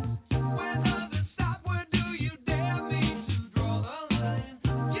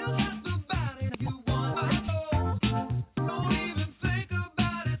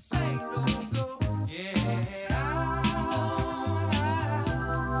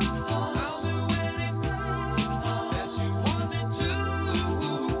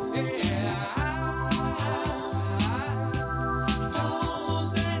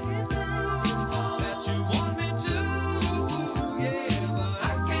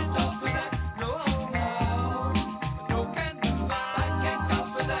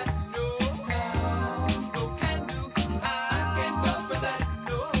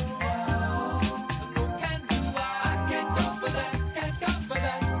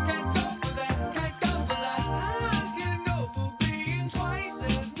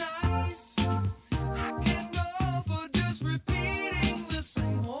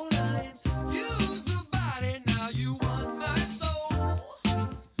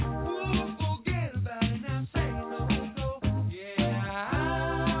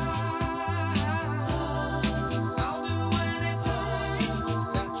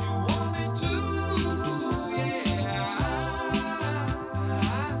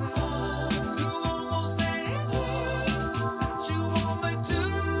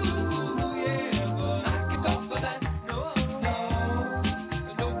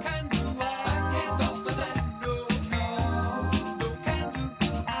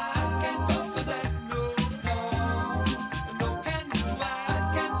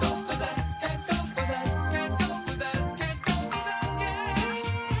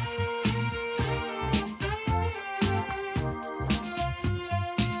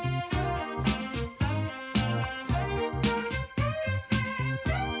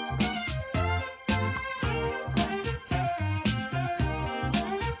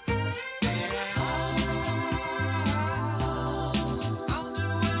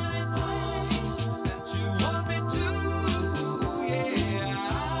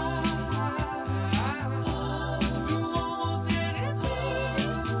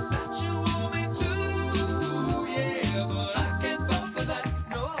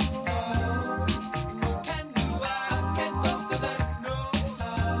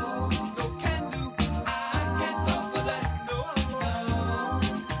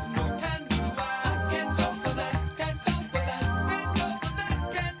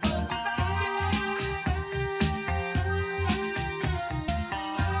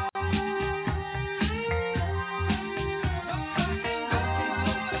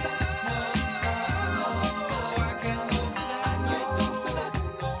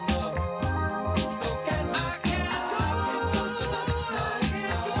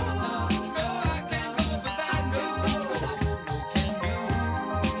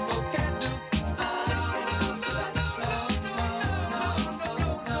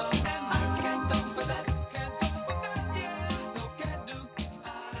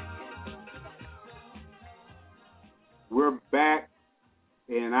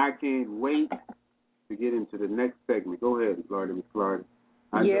 I can't wait to get into the next segment. Go ahead, Florida, Miss Florida.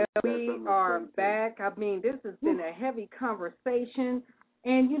 Yeah, we are back. I mean, this has been a heavy conversation,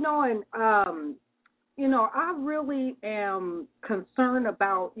 and I really am concerned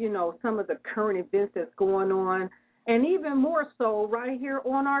about some of the current events that's going on, and even more so right here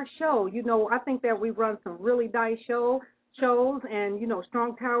on our show. I think that we run some really nice shows, and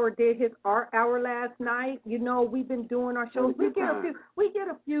Strong Tower did his art hour last night. We've been doing our shows. We get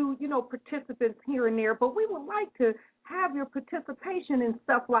a few participants here and there, but we would like to have your participation in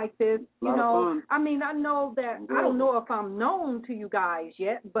stuff like this. I mean, I know that I don't know if I'm known to you guys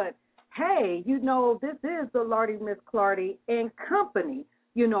yet, but hey, this is the Lardy Miss Clardy and Company,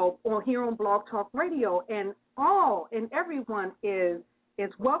 on here on Blog Talk Radio, and everyone is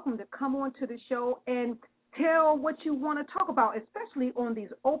welcome to come on to the show and tell what you want to talk about, especially on these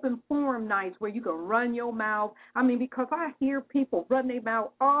open forum nights where you can run your mouth. I mean, because I hear people run their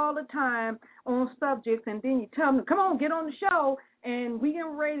mouth all the time on subjects, and then you tell them, come on, get on the show, and we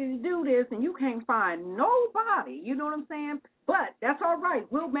getting ready to do this, and you can't find nobody. You know what I'm saying? But that's all right.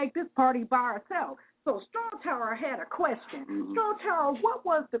 We'll make this party by ourselves. So Strong Tower had a question. Strong Tower, what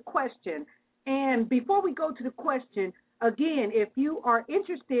was the question? And before we go to the question, again, if you are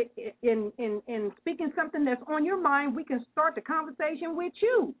interested in speaking something that's on your mind, we can start the conversation with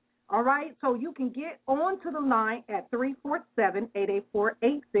you. All right? So you can get onto the line at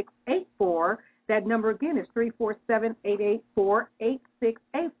 347-884-8684. That number again is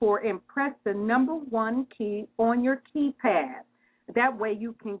 347-884-8684, and press the number 1 key on your keypad. That way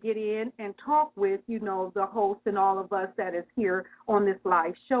you can get in and talk with, the host and all of us that is here on this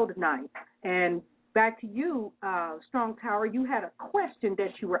live show tonight. And back to you, Strong Tower, you had a question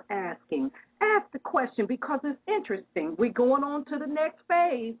that you were asking. Ask the question because it's interesting. We're going on to the next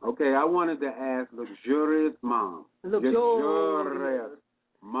phase. Okay, I wanted to ask Luxurious Mom. Luxurious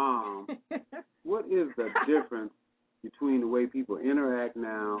Mom. What is the difference between the way people interact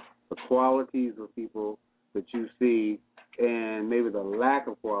now, the qualities of people that you see, and maybe the lack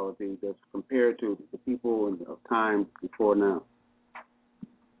of quality that's compared to the people of time before now?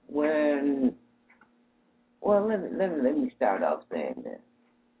 Let me start off saying this.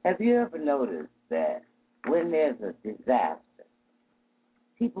 Have you ever noticed that when there's a disaster,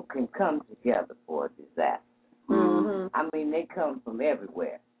 people can come together for a disaster? Mm-hmm. I mean, they come from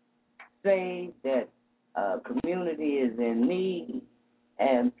everywhere. Say that a community is in need,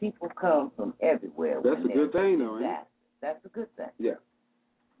 and people come from everywhere. That's a good thing, though, ain't it? That's a good thing. Yeah.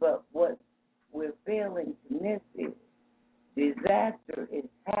 But what we're failing to miss is disaster is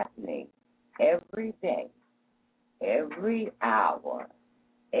happening every day, every hour,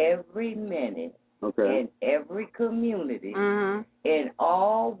 every minute, in every community, in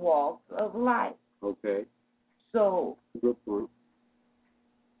all walks of life. Okay. So, good point.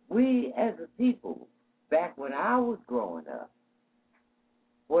 We as a people, back when I was growing up,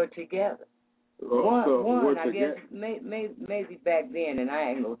 were together. One, I guess, maybe back then, and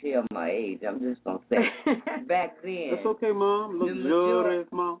I ain't going to tell my age, I'm just going to say, back then. That's okay, Mom. Luxurious,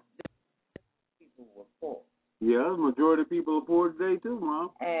 Mom. People were poor. Yeah, the majority of people are poor today, too,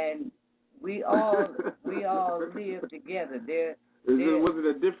 Mom. And we all live together. Was it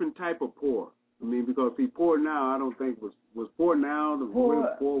a different type of poor? I mean, because poor now, I don't think was poor now. Poor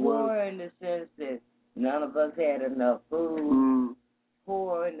in the sense that none of us had enough food.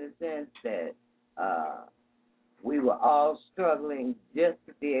 Poor in the sense that we were all struggling just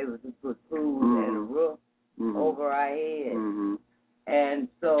to be able to put food and a roof over our heads. And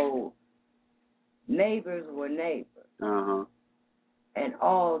so neighbors were neighbors. And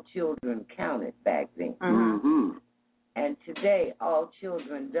all children counted back then. And today, all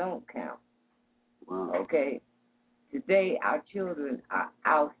children don't count. Wow. Okay? Today, our children are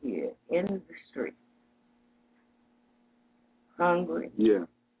out here in the street, hungry. Yeah.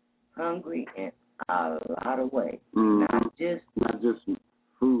 Hungry in a lot of ways. Not just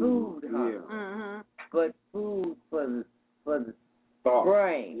food hunger, but food for the thought.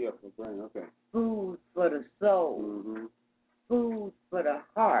 Brain. Yeah, for the brain, okay. Food for the soul. Food for the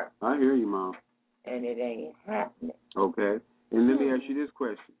heart. I hear you, Mom. And it ain't happening. Okay. And let me ask you this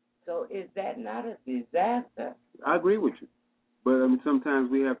question. So is that not a disaster? I agree with you. But I mean, sometimes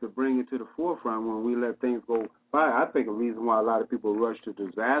we have to bring it to the forefront when we let things go by. I think a reason why a lot of people rush to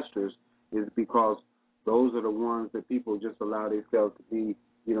disasters is because those are the ones that people just allow themselves to be,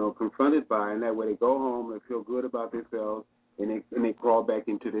 confronted by, and that way they go home and feel good about themselves, and they crawl back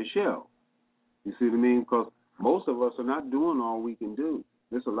into their shell. You see what I mean? Because most of us are not doing all we can do.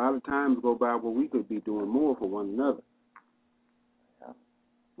 There's a lot of times go by where we could be doing more for one another.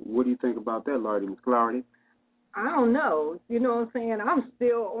 What do you think about that, Lardy? Miss Clardy? I don't know. You know what I'm saying? I'm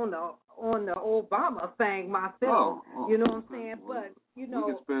still on the Obama thing myself. You know what I'm saying? But you know,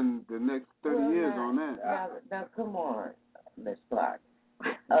 we could spend the next 30 years on that. Now, come on, Miss Clark.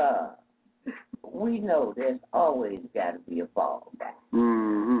 We know there's always got to be a fall back.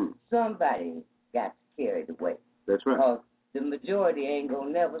 Mm-hmm. Somebody got to carry the weight. That's right. Because the majority ain't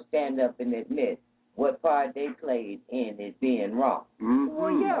gonna never stand up and admit what part they played in it being wrong. Mm-hmm.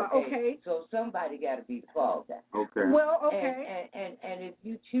 Well, yeah, okay. So somebody got to be the fall back. Okay. Well, okay. And if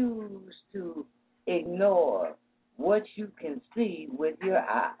you choose to ignore what you can see with your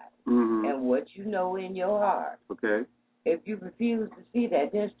eyes and what you know in your heart, okay. If you refuse to see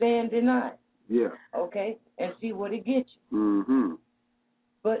that, then stand denied. Yeah. Okay, and see what it gets you. Mm-hmm.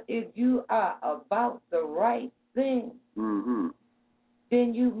 But if you are about the right thing,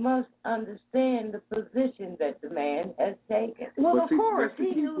 then you must understand the position that the man has taken. Well, but of course,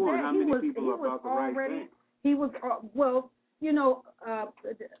 he knew point. that How he many was people are about the already. Right thing? He was well. You know,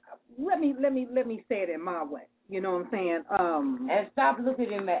 let me say it in my way. You know what I'm saying? And stop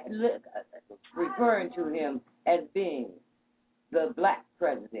looking at him referring to him as being the black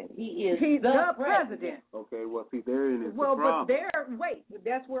president. He's the president. Okay, well, see, therein is well, the problem. but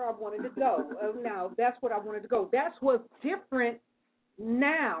that's where I wanted to go. Now, that's what I wanted to go. That's what's different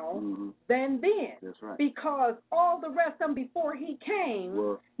now than then. That's right. Because all the rest of them before he came,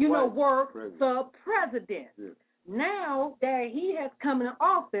 were the president. Yes. Now that he has come in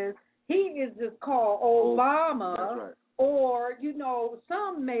office, he is just called Obama, that's right. or, you know,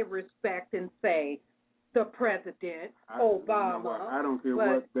 some may respect and say the president, Obama. I don't care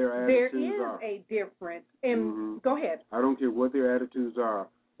what their attitudes are. There is a difference. And go ahead. I don't care what their attitudes are.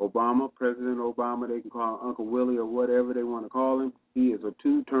 Obama, President Obama, they can call him Uncle Willie or whatever they want to call him. He is a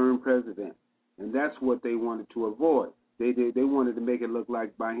two-term president, and that's what they wanted to avoid. They wanted to make it look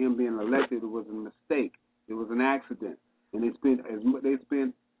like by him being elected it was a mistake. It was an accident, and they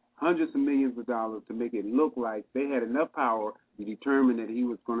spent hundreds of millions of dollars to make it look like they had enough power to determine that he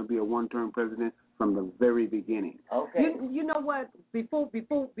was going to be a one-term president from the very beginning. Okay. You know what? Before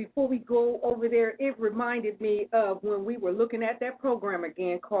we go over there, it reminded me of when we were looking at that program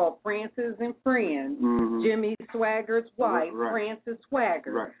again called Francis and Friends. Jimmy Swaggart's wife, Frances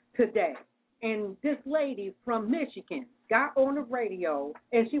Swaggart, today. And this lady from Michigan got on the radio,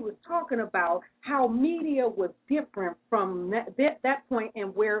 and she was talking about how media was different from that point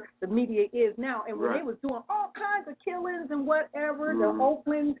and where the media is now. And when they was doing all kinds of killings and whatever, the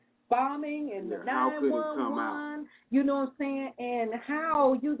Oakland bombing and the 911, you know what I'm saying, and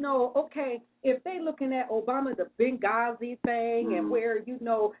how, you know, okay, if they looking at Obama, the Benghazi thing, and where, you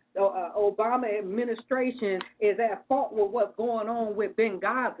know, the Obama administration is at fault with what's going on with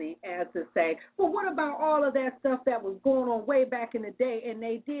Benghazi, as to say, well, what about all of that stuff that was going on way back in the day, and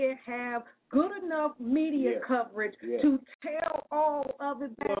they did have good enough media coverage to tell all of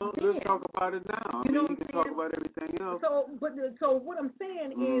it back then. Let's talk about it now. You know what I'm saying? Talk about everything else. So what I'm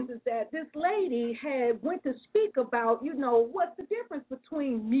saying is that this lady went to speak about, you know, what's the difference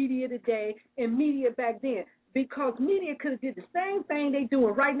between media today and media back then, because media could have did the same thing they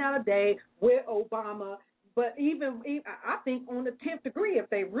doing right now today with Obama, but even I think on the 10th degree if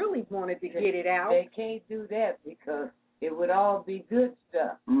they really wanted to get it out. They can't do that because it would all be good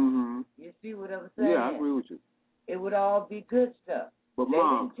stuff. You see what I'm saying? Yeah, I agree with you. It would all be good stuff. But they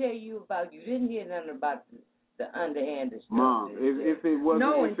Mom, didn't tell you about, you didn't hear nothing about the underhanded stuff. Mom, if it wasn't,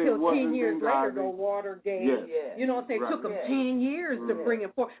 no, if until it wasn't 10 years Benghazi, later, the Watergate. Yeah. You know what I'm saying? It took them 10 years to bring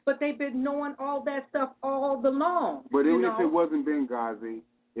it forward. But they've been knowing all that stuff all along. But even if it wasn't Benghazi,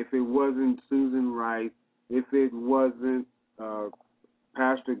 if it wasn't Susan Rice, if it wasn't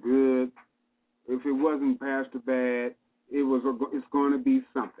Pastor Good, if it wasn't Pastor Bad, it's going to be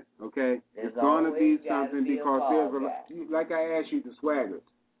something, okay? It's going to be something because there's like I asked you, the Swaggart.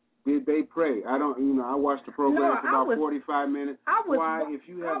 Did they pray? I don't, you know, I watched the program for about 45 minutes. Why, if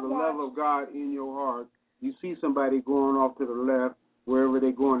you have the love of God in your heart, you see somebody going off to the left, wherever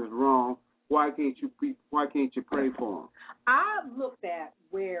they're going is wrong, why can't you pray for them? I've looked at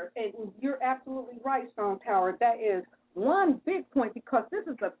where, and you're absolutely right, Stone Tower, that is one big point because this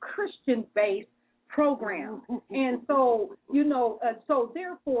is a Christian-based program. And so, you know, so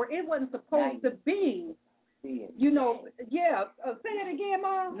therefore it wasn't supposed to be, you know, say it again,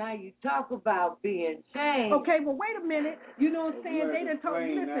 Mom. Now you talk about being changed. Okay, well, wait a minute. You know what I'm saying? They didn't talk.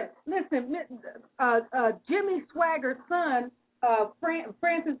 Listen, Jimmy Swaggart's son,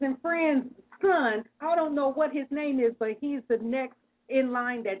 Francis and Friends' son, I don't know what his name is, but he's the next in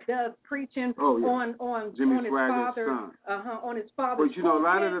line that does preaching on Jimmy his Swaggart's father, son. On his father's. But you know, a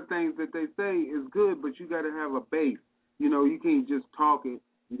lot of the things that they say is good, but you got to have a base. You know, you can't just talk it.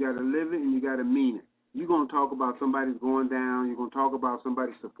 You got to live it and you got to mean it. you're going to talk about somebody's going down. You're going to talk about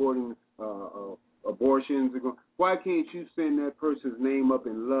somebody supporting abortions. Why can't you send that person's name up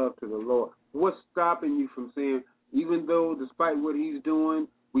in love to the Lord? What's stopping you from saying, even though despite what he's doing,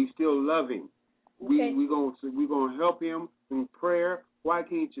 we still love him? Okay. We're gonna help him in prayer. Why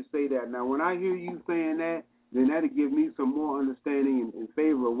can't you say that? Now, when I hear you saying that, then that'll give me some more understanding in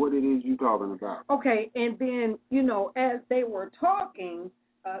favor of what it is you're talking about. Okay, and then, as they were talking,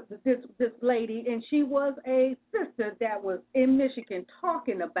 this lady, and she was a sister that was in Michigan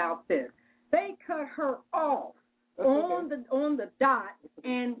talking about this. They cut her off on the dot,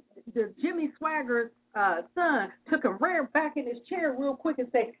 and the Jimmy Swagger's son took him right back in his chair real quick and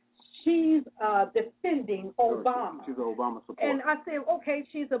said, she's defending Obama. She's an Obama supporter. And I said, okay,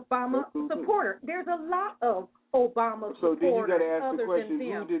 she's an Obama supporter. There's a lot of Obama so supporters. So then you got to ask the other question, than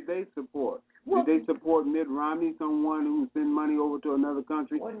them. who did they support? Well, did they support Mitt Romney, someone who sent money over to another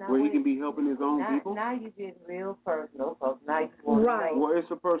country where he can be helping his own people? Now you're getting real personal, because now you want right. to know. Well,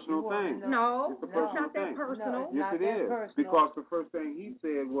 it's a personal thing. No, it's not that personal. Yes, it is. Personal. Because the first thing he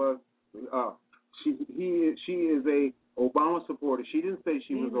said was she is a Obama supporter. She didn't say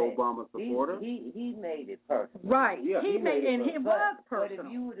she was an Obama supporter. He made it personal. Right. Yeah, he made it, and it was personal. But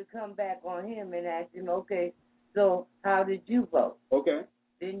if you were to come back on him and ask him, okay, so how did you vote? Okay.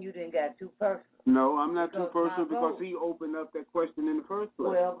 Then you didn't got too personal. No, I'm not too personal because he opened up that question in the first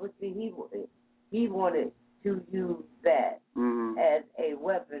place. Well, but see, he wanted to use that as a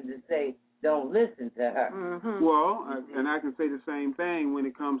weapon to say, don't listen to her. Mm-hmm. Well, and I can say the same thing when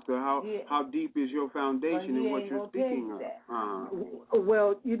it comes to how deep is your foundation and what you're speaking of.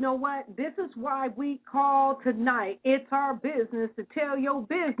 Well, you know what? This is why we call tonight. It's our business to tell your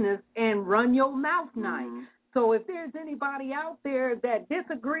business and run your mouth night. Mm-hmm. So if there's anybody out there that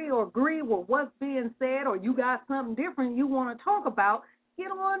disagree or agree with what's being said, or you got something different you want to talk about, get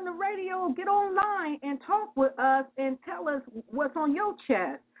on the radio, get online, and talk with us and tell us what's on your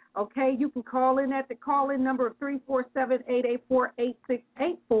chest. Okay, you can call in at the call-in number of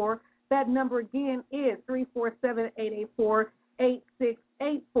 347-884-8684. That number again is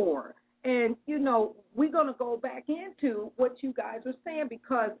 347-884-8684. And, we're going to go back into what you guys are saying,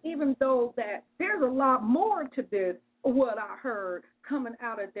 because even though that there's a lot more to this, what I heard coming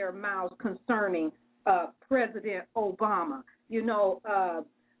out of their mouths concerning President Obama.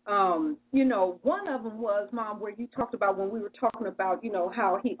 One of them was, Mom, where you talked about when we were talking about,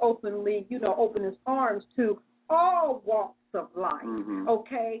 how he openly, opened his arms to all walks of life,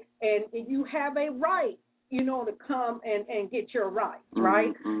 okay? And you have a right, to come and get your rights,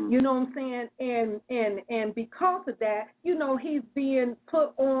 right? You know what I'm saying? And because of that, he's being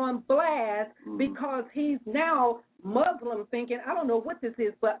put on blast because he's now Muslim thinking. I don't know what this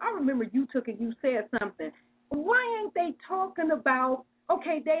is, but I remember you said something. Why ain't they talking about,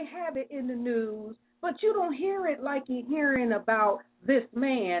 okay, they have it in the news, but you don't hear it like you're hearing about this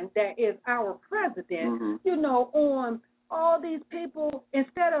man that is our president, on all these people,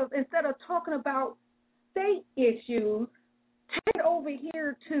 instead of talking about state issues, take it over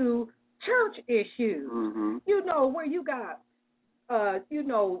here to church issues. Where you got,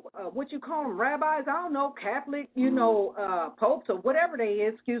 what you call them, rabbis, I don't know, Catholic, popes or whatever they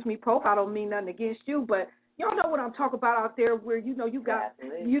is. Excuse me, Pope, I don't mean nothing against you, but y'all know what I'm talking about out there where, you got,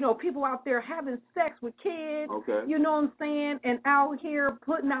 people out there having sex with kids, you know what I'm saying, and out here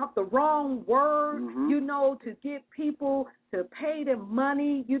putting out the wrong word, to get people to pay them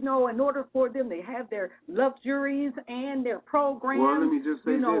money, in order for them to have their luxuries and their programs, well, let me just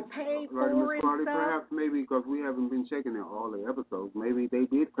say this, paid right, for and stuff. Perhaps maybe because we haven't been checking all the episodes, maybe they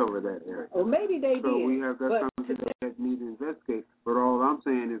did cover that area. Or maybe they did. So we have that something that need to investigate. But all I'm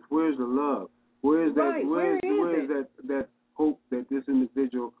saying is, where's the love? Where is that? Where is that hope that this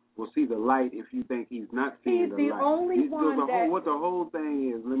individual will see the light if you think he's not seeing the light? He's the only one what the whole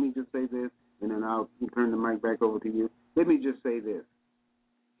thing is, let me just say this, and then I'll turn the mic back over to you. Let me just say this.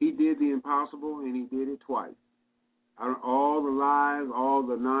 He did the impossible, and he did it twice. All the lies, all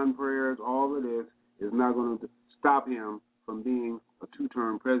the non-prayers, all of this is not going to stop him from being a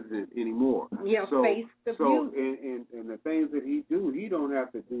two-term president anymore. Yeah, face the abuse. And the things that he do, he don't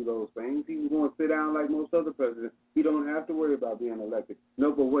have to do those things. He's going to sit down like most other presidents. He don't have to worry about being elected.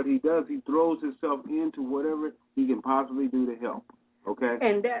 No, but what he does, he throws himself into whatever he can possibly do to help. Okay.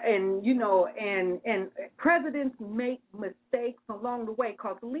 And presidents make mistakes along the way,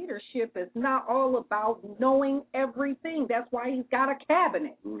 because leadership is not all about knowing everything. That's why he's got a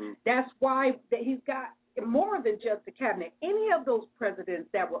cabinet. That's why he's got more than just a cabinet. Any of those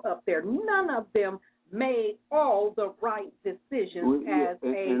presidents that were up there, none of them made all the right decisions as a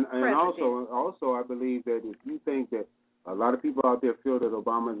president. And also, I believe that if you think that a lot of people out there feel that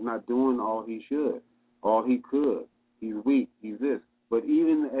Obama is not doing all he should, all he could. He's weak. He's this. But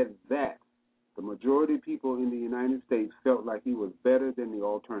even at that, the majority of people in the United States felt like he was better than the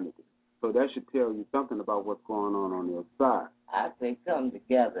alternative. So that should tell you something about what's going on the other side. I say come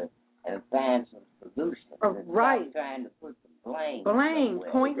together and find some solutions. Right. Not trying to put some blame.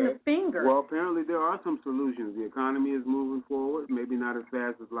 Pointing the finger. Well, apparently there are some solutions. The economy is moving forward, maybe not as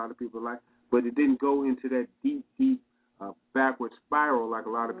fast as a lot of people like, but it didn't go into that deep, backward spiral like a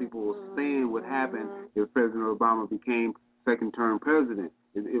lot of people were saying would happen if President Obama became second-term president.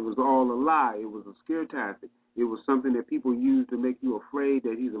 It was all a lie. It was a scare tactic. It was something that people used to make you afraid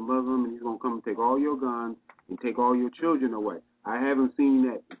that he's a Muslim and he's going to come and take all your guns and take all your children away. I haven't seen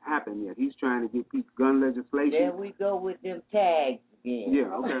that happen yet. He's trying to get gun legislation. There we go with them tags again.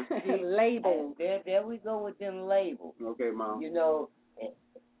 Yeah, okay. Labels. There we go with them labels. Okay, Mom. You know,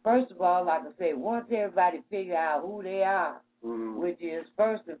 first of all, like I say, once everybody figure out who they are, which is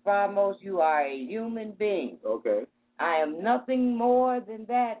first and foremost, you are a human being. Okay. I am nothing more than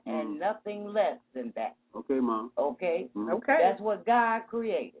that and nothing less than that. Okay, Mom. Okay? Okay. That's what God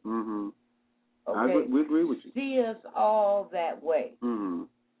created. Okay? We agree with you. See us all that way.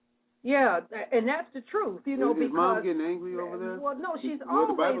 Yeah, and that's the truth, you know, is because... Mom getting angry over there? Well, no, she's Well,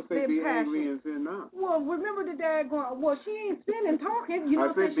 the Bible always says be been angry passionate. and sin not. Well, remember the dad going, well, she ain't sinning talking. You know,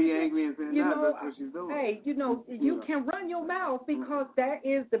 I said be angry and sin not. That's what she's doing. Hey, you know, you can run your mouth because that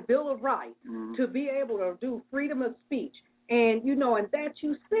is the Bill of Rights, to be able to do freedom of speech. And, you know, and that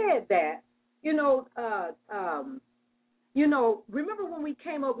you said that, remember when we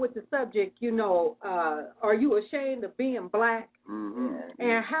came up with the subject, are you ashamed of being black?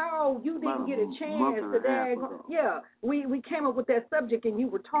 And how you didn't get a chance to we came up with that subject and you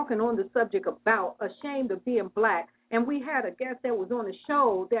were talking on the subject about ashamed of being black. And we had a guest that was on the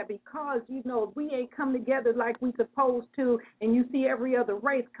show that because, we ain't come together like we supposed to, and you see every other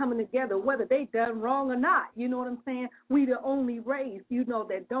race coming together, whether they done wrong or not, you know what I'm saying? We the only race,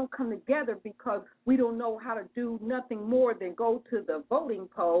 that don't come together because we don't know how to do nothing more than go to the voting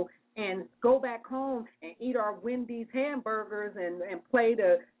poll and go back home and eat our Wendy's hamburgers and play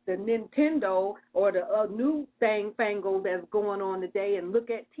the Nintendo or the new fangle that's going on today and look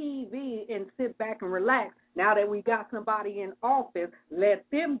at TV and sit back and relax. Now that we got somebody in office, let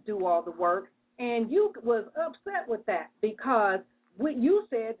them do all the work. And you was upset with that because you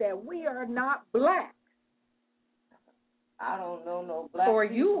said that we are not black. I don't know no black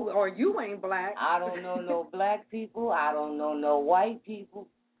people. Or you ain't black. I don't know no black people. I don't know no white people.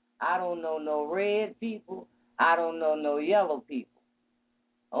 I don't know no red people. I don't know no yellow people.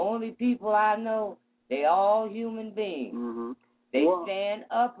 Only people I know, they all human beings. They stand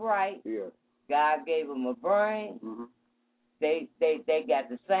upright. Yeah. God gave them a brain. They got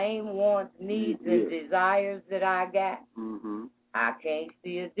the same wants, needs, and desires that I got. I can't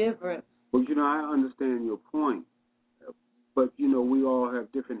see a difference. Well, I understand your point. But, we all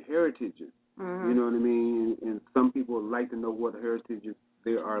have different heritages. You know what I mean? And some people like to know what heritages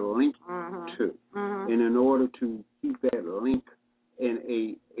they are linked to. And in order to keep that link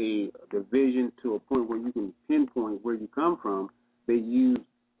in a division to a point where you can pinpoint where you come from, they use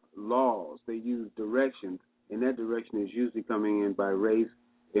laws, they use directions, and that direction is usually coming in by race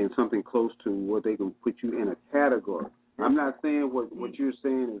and something close to where they can put you in a category. I'm not saying what you're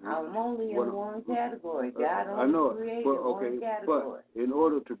saying is... I'm only in one category. God only created one category. But in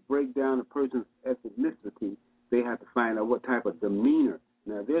order to break down a person's ethnicity, they have to find out what type of demeanor.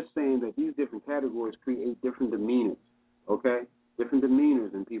 Now, they're saying that these different categories create different demeanors, okay? Different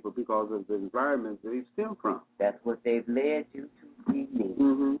demeanors in people because of the environment they stem from. That's what they've led you to be.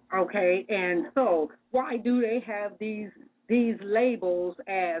 Okay, and so why do they have these labels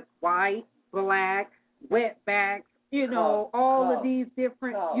as white, black, wetbacks, all of these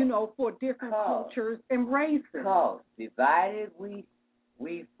different, for different cultures and races? Because divided we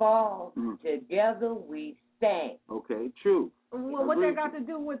fall, together we stand. Okay, true. Well, what that got to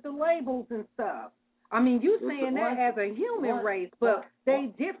do with the labels and stuff? I mean, you saying that as a human race, but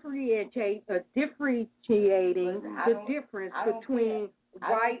they differentiating the difference between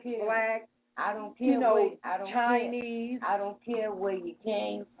white, black, I don't care Chinese. I don't care where you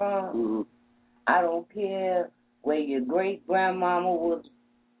came from. I don't care where your great-grandmama was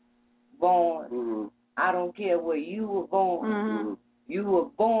born. I don't care where you were born. You were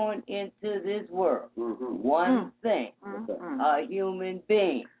born into this world. One thing, a human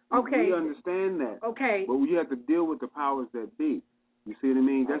being. Okay. We understand that. Okay. But you have to deal with the powers that be. You see what I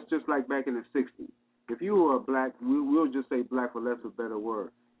mean? That's just like back in the 60s. If you were a black, we'll just say black for less of a better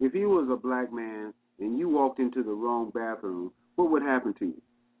word. If you was a black man and you walked into the wrong bathroom, what would happen to you?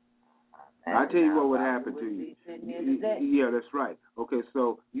 I tell you what would happen to you. Today. Yeah, that's right. Okay,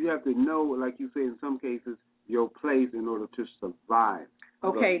 so you have to know, like you say, in some cases, your place in order to survive.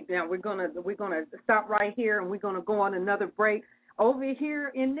 Okay, now we're gonna stop right here, and we're gonna go on another break. Over here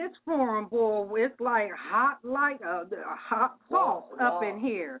in this forum, boy, it's like hot like a hot sauce up in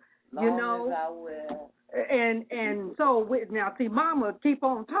here. You know. As I will. And so now see, Mama keep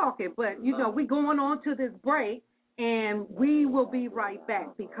on talking, but you know we going on to this break, and we will be right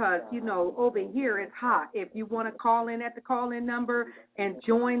back because you know over here it's hot. If you want to call in at the call-in number and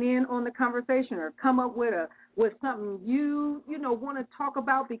join in on the conversation, or come up with something you know want to talk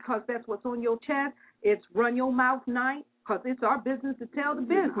about because that's what's on your chest, it's Run Your Mouth Night. Because it's our business to tell the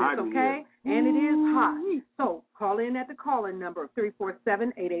business, okay? And it is hot. So call in at the call-in number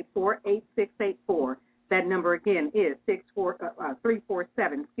 347-884-8684. That number again is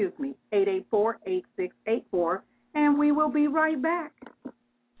 884-8684, and we will be right back.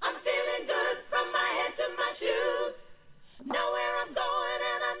 I'm feeling good from my head to my shoes. Know where I'm going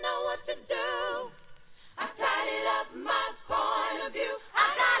and I know what to do. I tidied up my point of view. I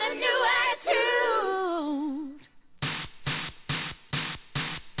got a new attitude.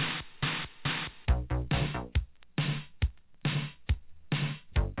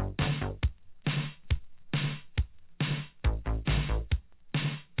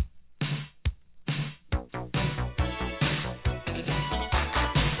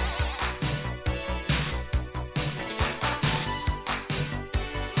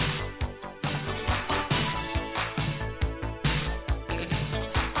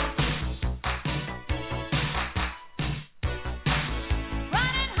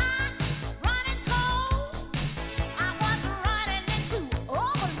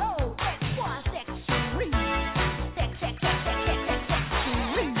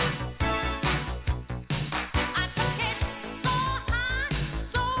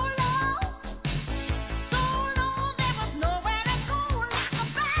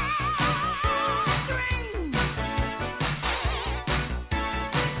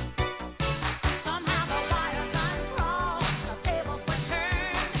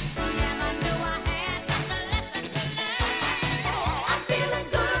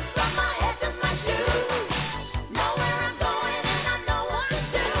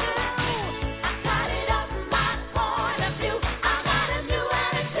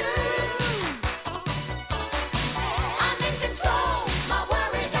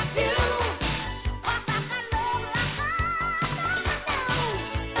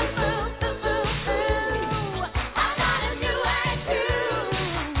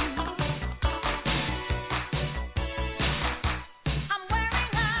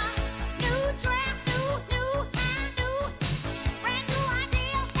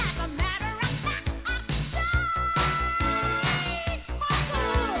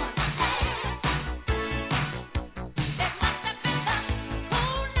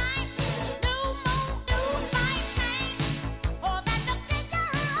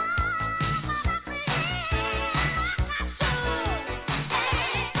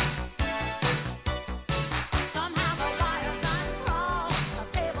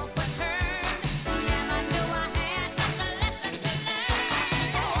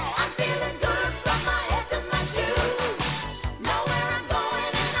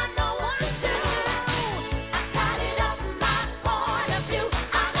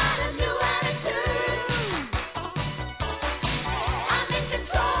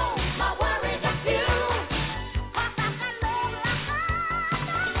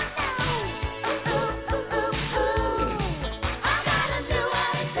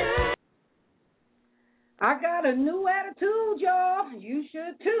 I got a new attitude, y'all. You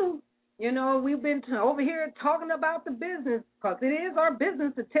should too. You know, we've been over here talking about the business because it is our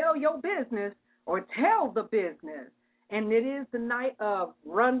business to tell your business or tell the business. And it is the night of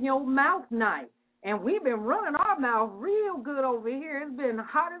Run Your Mouth Night. And we've been running our mouth real good over here. It's been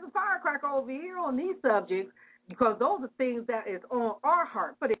hot as a firecracker over here on these subjects because those are things that is on our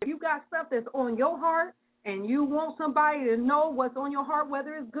heart. But if you got stuff that's on your heart and you want somebody to know what's on your heart,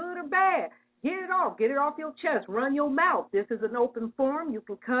 whether it's good or bad, get it off. Get it off your chest. Run your mouth. This is an open forum. You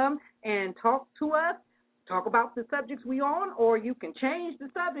can come and talk to us, talk about the subjects we on, or you can change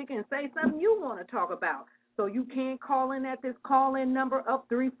the subject and say something you want to talk about. So you can call in at this call-in number up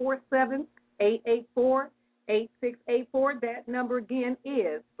 347-884-8684. That number again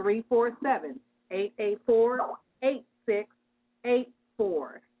is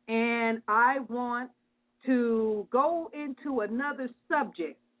 347-884-8684. And I want to go into another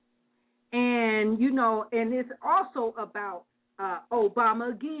subject. And, you know, and it's also about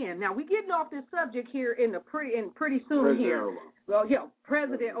Obama again. Now we're getting off this subject here pretty soon President here. Obama. Well, yeah,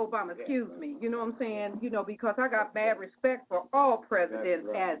 President Obama. Excuse me. You know what I'm saying? You know, because I got bad respect for all presidents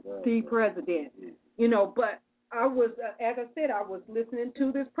as the president. You know, but I was, as I said, I was listening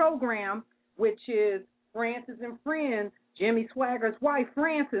to this program, which is Francis and Friends, Jimmy Swaggart's wife,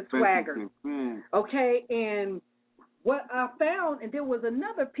 Frances Swaggart. Okay, and what I found, and there was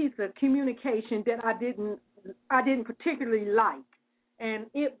another piece of communication that I didn't particularly like, and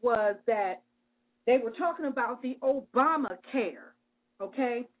it was that they were talking about the Obamacare,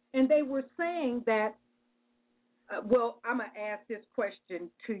 okay, and they were saying that. Well, I'm going to ask this question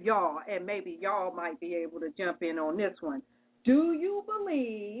to y'all, and maybe y'all might be able to jump in on this one. Do you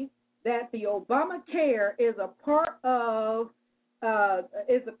believe that the Obamacare is a part of,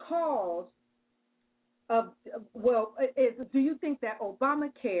 is a cause of, do you think that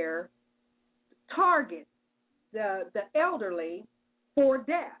Obamacare targets the elderly for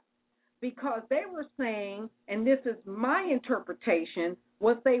death? Because they were saying, and this is my interpretation,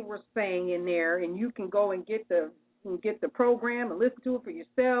 what they were saying in there, and you can go and get the program and listen to it for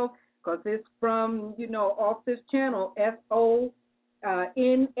yourself, because it's from, off this channel, SONL,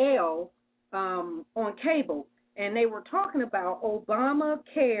 on cable. And they were talking about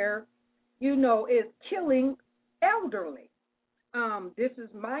Obamacare, is killing elderly. This is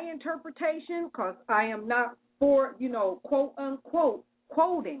my interpretation, because I am not for, quote unquote,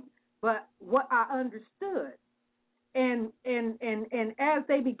 quoting, but what I understood. And as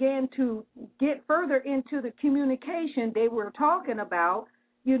they began to get further into the communication, they were talking about,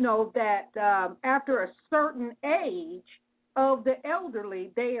 that after a certain age of the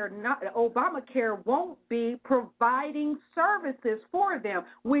elderly, they are not, Obamacare won't be providing services for them,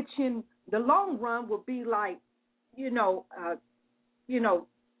 which in the long run will be like,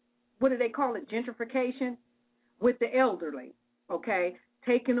 what do they call it, gentrification with the elderly, okay,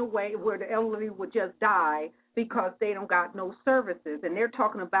 taken away where the elderly would just die because they don't got no services. And they're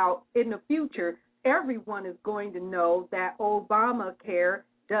talking about in the future, everyone is going to know that Obamacare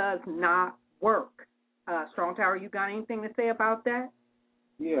does not work. Strong Tower, you got anything to say about that?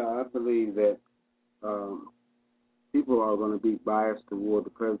 Yeah, I believe that people are going to be biased toward the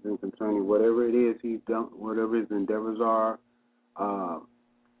president concerning whatever it is he's done, whatever his endeavors are.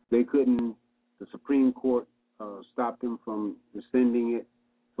 The Supreme Court stopped him from rescinding it.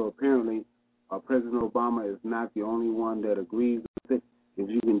 So apparently, President Obama is not the only one that agrees with it. If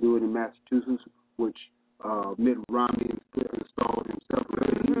you can do it in Massachusetts, which Mitt Romney installed himself,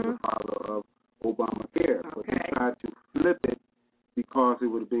 he's the father of Obamacare. Okay. But he tried to flip it because it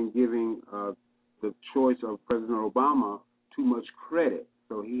would have been giving the choice of President Obama too much credit.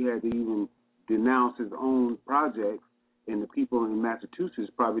 So he had to even denounce his own projects, and the people in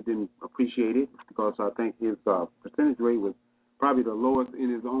Massachusetts probably didn't appreciate it because I think his percentage rate was probably the lowest in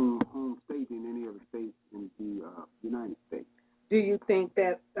his own home state in any other state in the United States. Do you think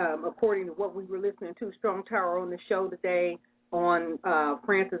that, according to what we were listening to, Strong Tower on the show today on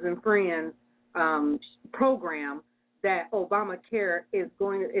Francis and Friends program, that Obamacare is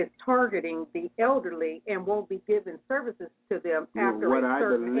targeting the elderly and won't be giving services to them after a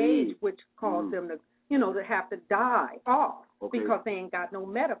certain age, which caused them to, to have to die off because they ain't got no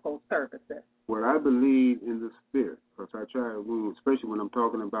medical services. What I believe in the spirit, because I try, especially when I'm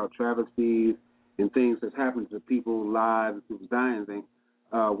talking about travesties and things that's happened to people's lives, people's dying things,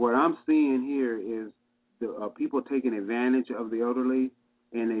 what I'm seeing here is the people taking advantage of the elderly,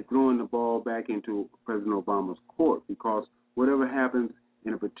 and they throwing the ball back into President Obama's court, because whatever happens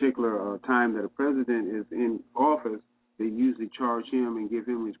in a particular time that a president is in office, they usually charge him and give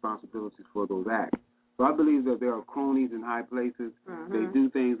him responsibilities for those acts. So I believe that there are cronies in high places. They do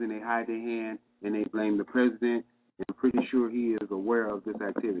things and they hide their hand and they blame the president. And I'm pretty sure he is aware of this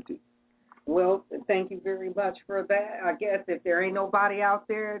activity. Well, thank you very much for that. I guess if there ain't nobody out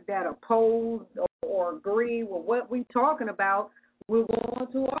there that oppose or agree with what we're talking about, we'll go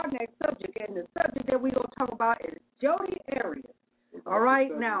on to our next subject. And the subject that we're going to talk about is Jodi Arias. All right,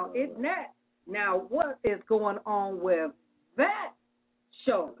 now what is going on with that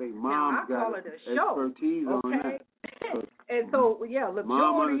show? Now, I call it a show. Expertise on that. And so, look, Jodi's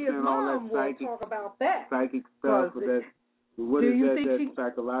mom will talk about that. Psychic stuff. What is that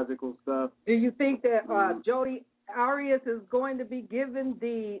psychological stuff? Do you think that Jodi Arias is going to be given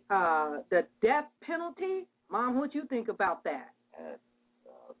the death penalty? Mom, what do you think about that? That's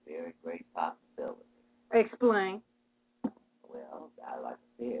a very great possibility. Explain. Well, like I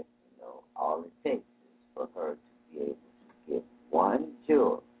said, all it takes is for her to be able to get one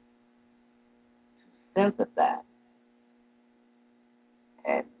juror to sympathize,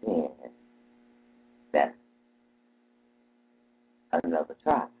 and then that's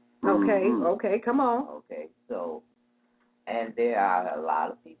Okay, come on. Okay, so, and there are a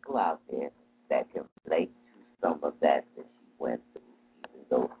lot of people out there that can relate to some of that she went through, even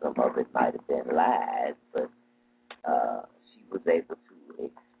though some of it might have been lies, but she was able to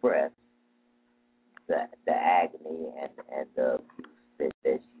express the agony and the abuse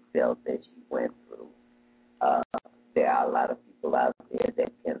that she felt that she went through. There are a lot of people out there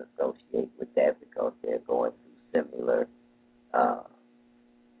that can associate with that because they're going through similar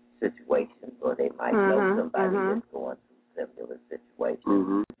situations, or they might know somebody that's going through similar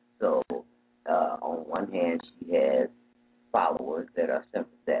situations. So, on one hand, she has followers that are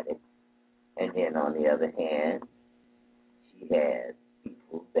sympathetic, and then on the other hand, she has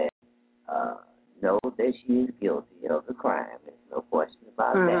people that know that she is guilty of the crime. There's no question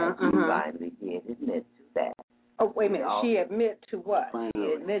about that. She finally did admit to that. Oh, wait a minute. She admit to what? She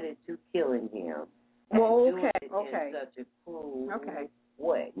admitted to killing him. Well, doing it in such a cruel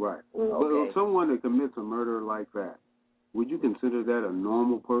way. Right. Okay. But someone that commits a murder like that, would you consider that a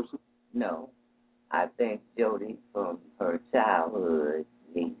normal person? No. I think Jody, from her childhood,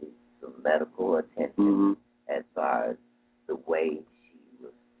 needed some medical attention as far as the way she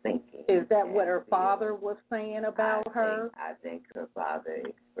was thinking. Is that what her father was saying about her? I think her father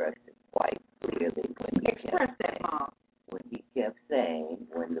expressed it quite clearly when he kept saying,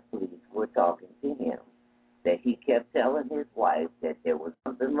 when the police were talking to him, that he kept telling his wife that there was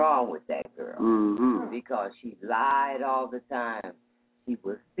something wrong with that girl because she lied all the time. She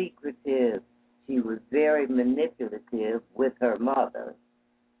was secretive. She was very manipulative with her mother,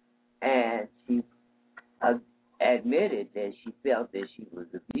 and she admitted that she felt that she was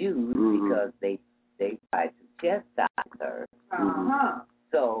abused because they tried to chastise her.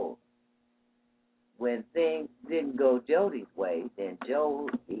 So when things didn't go Jody's way, then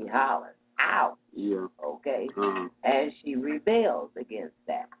Jody hollered, "Out!" Yeah. Okay. And she rebelled against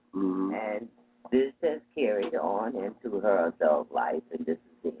that, and this has carried on into her adult life, and this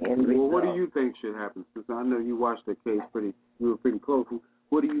is the end result. Well, what do you think should happen? Since I know you watched the case you were pretty close.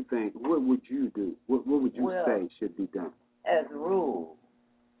 What do you think? What would you do? What would you say should be done? As a rule,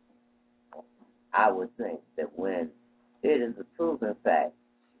 I would think that when it is a proven fact,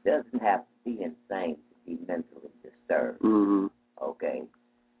 she doesn't have to be insane to be mentally disturbed. Okay?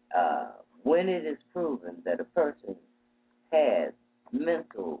 When it is proven that a person has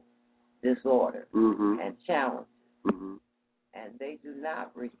mental disorder and challenges, and they do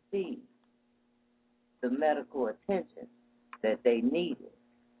not receive the medical attention that they needed,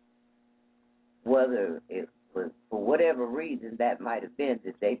 whether it was for whatever reason that might have been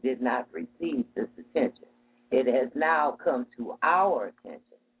that they did not receive this attention, it has now come to our attention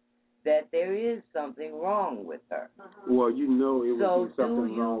that there is something wrong with her. Well, you know it would be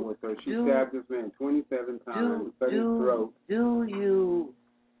something wrong with her. She stabbed this man 27 times, cut his throat. Do you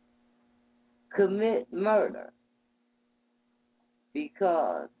commit murder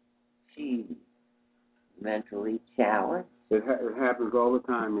because she's mentally challenged? It happens all the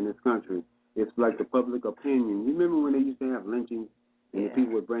time in this country. It's like the public opinion. You remember when they used to have lynchings and the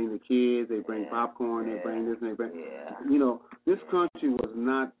people would bring the kids, they bring popcorn, they bring this and they bring... You know, this country was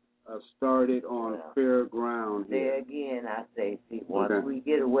not started on fair ground here. There again, I say, see, once we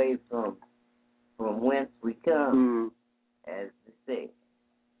get away from whence we come, as to say,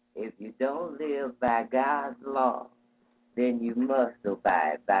 if you don't live by God's law, then you must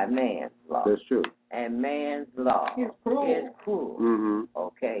abide by man's law. That's true. And man's law is cruel.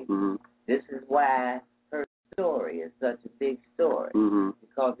 Okay? This is why her story is such a big story,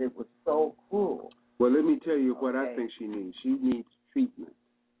 because it was so cruel. Well, let me tell you what I think she needs. She needs treatment.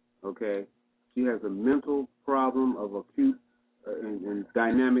 Okay? She has a mental problem of acute and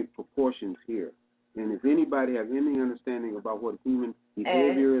dynamic proportions here. And if anybody has any understanding about what human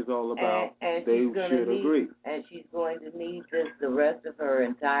behavior is all about, they should agree. And she's going to need this the rest of her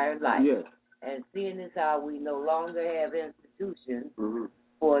entire life. Yes. And seeing as how we no longer have institutions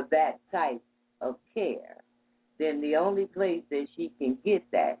for that type of care, then the only place that she can get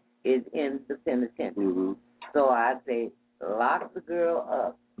that is in the penitentiary. So I say lock the girl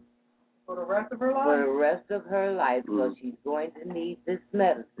up. For the rest of her life? For the rest of her life, because she's going to need this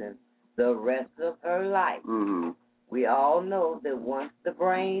medicine the rest of her life. We all know that once the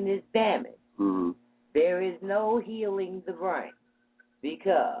brain is damaged, there is no healing the brain,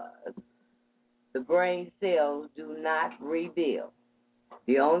 because the brain cells do not rebuild.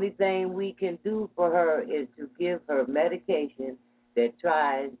 The only thing we can do for her is to give her medication that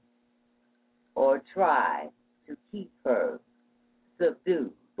try to keep her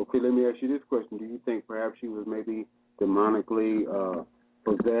subdued. Okay, let me ask you this question. Do you think perhaps she was maybe demonically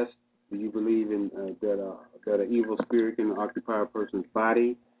possessed? Do you believe in that an evil spirit can occupy a person's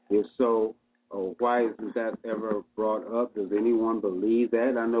body If so, why isn't that ever brought up? Does anyone believe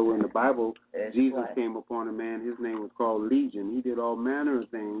that? I know in the Bible, Jesus came upon a man. His name was called Legion. He did all manner of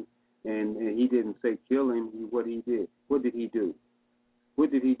things, and he didn't say kill him. What he did? What did he do?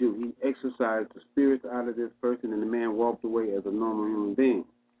 What did he do? He exorcised the spirits out of this person, and the man walked away as a normal human being.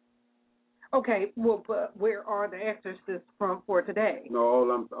 Okay, well, but where are the exorcists from for today? No,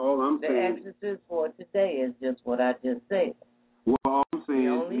 all I'm saying. The exorcist for today is just what I just said. Well, all I'm saying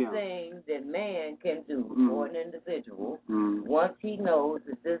the only is, thing that man can do for an individual, mm-hmm. once he knows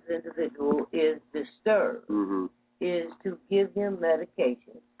that this individual is disturbed, mm-hmm. is to give him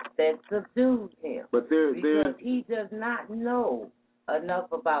medication that subdues him. But because he does not know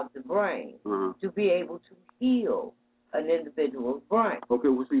enough about the brain to be able to heal an individual's brain. Okay,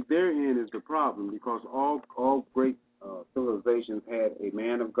 well, see, therein is the problem, because all great civilizations had a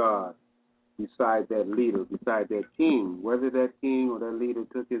man of God beside that leader, beside that king. Whether that king or that leader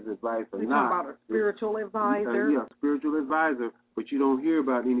took his advice or not. You're not. talking about a spiritual advisor? Yeah, spiritual advisor, but you don't hear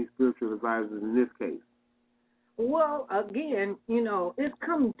about any spiritual advisors in this case. Well, again, it's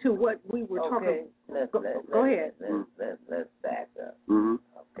coming to what we were talking about. Go ahead. Let's back up. Mm-hmm.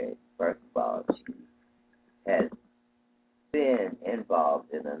 Okay, first of all, she has been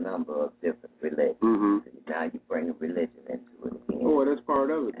involved in a number of different religions. Mm-hmm. Now you bring a religion into it again. Oh, that's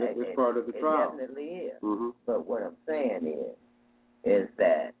part of it. That's part of the trial. It definitely is. Mm-hmm. But what I'm saying is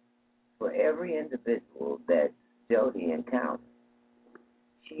that for every individual that Jody encountered,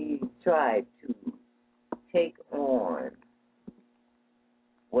 she tried to take on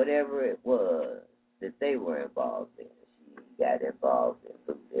whatever it was that they were involved in. She got involved in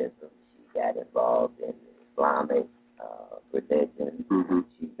Buddhism. She got involved in Islamic religion. Mm-hmm.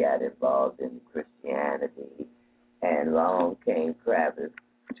 She got involved in Christianity. And along came Travis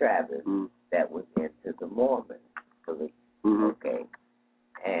mm-hmm. that was into the Mormon belief. Mm-hmm. Okay.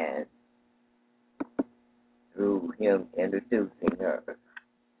 And through him introducing her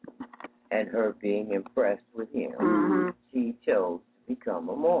and her being impressed with him, mm-hmm. she chose to become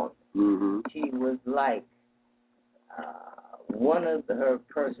a Mormon. Mm-hmm. She was like, one of her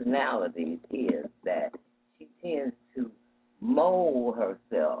personalities is that she tends to mold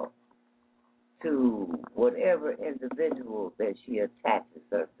herself to whatever individual that she attaches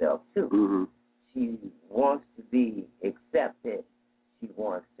herself to. Mm-hmm. She wants to be accepted. She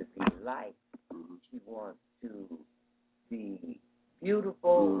wants to be liked. Mm-hmm. She wants to be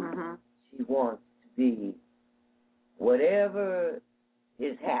beautiful. Mm-hmm. She wants to be whatever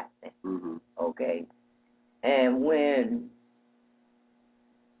is happening. Mm-hmm. Okay? And when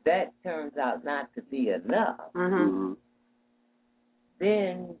that turns out not to be enough, mm-hmm.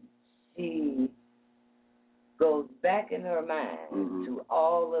 then she goes back in her mind mm-hmm. to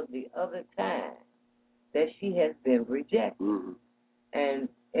all of the other times that she has been rejected. Mm-hmm. And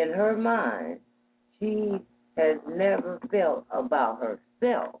in her mind, she has never felt about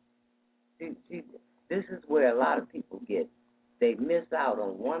herself. This is where a lot of people they miss out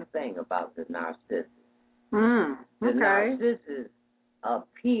on one thing about the narcissist. Okay. The narcissist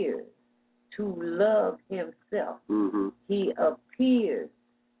appears to love himself. Mm-hmm. He appears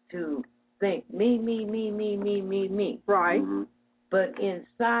to think me. Right. Mm-hmm. But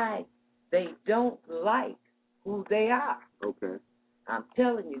inside, they don't like who they are. Okay. I'm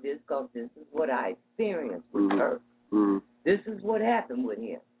telling you this because this is what I experienced with mm-hmm. her. Mm-hmm. This is what happened with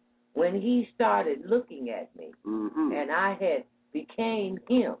him. When he started looking at me, mm-hmm. and I had became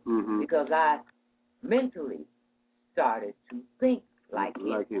him mm-hmm. because I mentally started to think like him.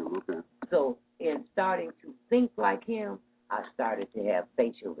 Like him, okay. So in starting to think like him, I started to have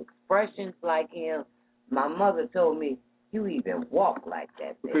facial expressions like him. My mother told me, you even walk like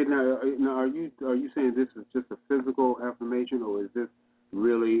that. Okay, now are you saying this is just a physical affirmation, or is this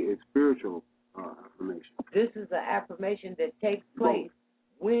really a spiritual affirmation? This is an affirmation that takes place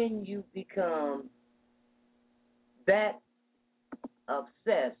when you become that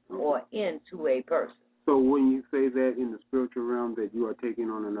obsessed or into a person. So when you say that in the spiritual realm, that you are taking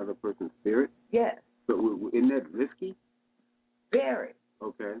on another person's spirit? Yes. So isn't that risky? Very.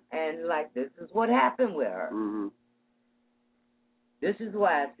 Okay. And like this is what happened with her. Mm-hmm. This is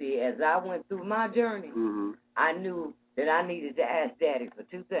why I see, as I went through my journey, mm-hmm. I knew that I needed to ask Daddy for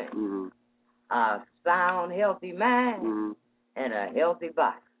two things. Mm-hmm. A sound, healthy mind mm-hmm. and a healthy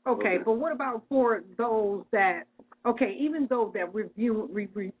body. Okay, but what about for those that, even though that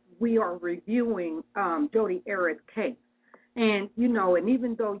we are reviewing Jodi Arias' case, and, and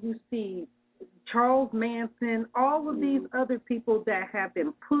even though you see Charles Manson, all of these other people that have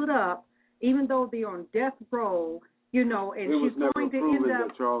been put up, even though they're on death row, and it was she's never going to proven end up.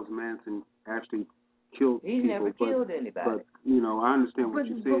 that Charles Manson actually killed He's people. never killed anybody. But, you know, I understand what But-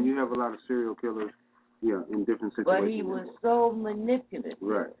 you're saying. You have a lot of serial killers, yeah, in different situations. But he was so manipulative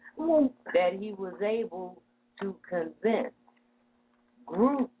Right. that he was able to convince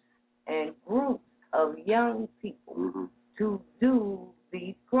groups and groups of young people Mm-hmm. to do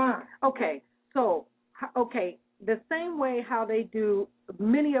these crimes. Okay, so, the same way how they do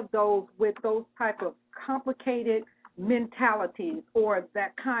many of those with those type of complicated mentalities or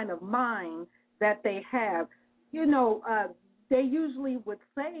that kind of mind that they have, you know, they usually would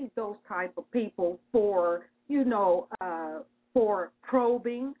save those type of people for, you know, for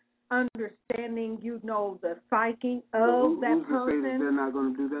probing, understanding, you know, the psyche of that who's to say that person. they're not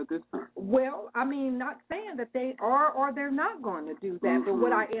going to do that this time? Well, I mean, not saying that they are or they're not going to do that, but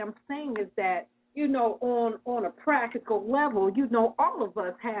what I am saying is that, you know, on a practical level, you know, all of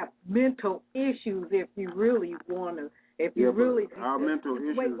us have mental issues if you really want to, if you really. Our mental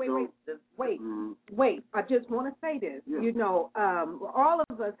issues Wait, I just want to say this. Yeah. You know, all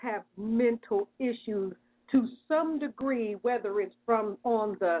of us have mental issues to some degree, whether it's from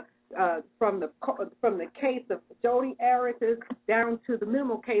the case of Jodi Arias down to the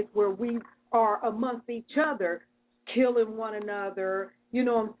memo case where we are amongst each other, killing one another, you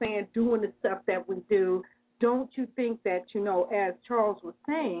know what I'm saying, doing the stuff that we do. Don't you think that, you know, as Charles was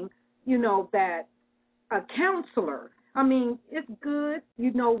saying, you know, that a counselor, I mean, it's good,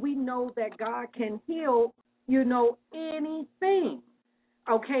 you know, we know that God can heal, you know, anything,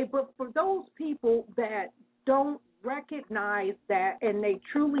 okay, but for those people that don't recognize that and they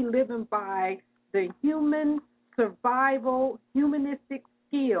truly living by the human survival, humanistic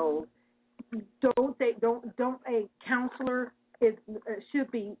skills, don't a counselor should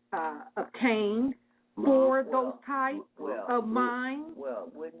be obtained for those types of minds?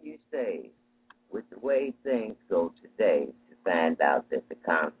 Well, wouldn't you say, with the way things go today, to find out that the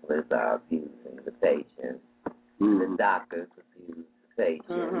counselors are abusing the patients, the doctors abuse the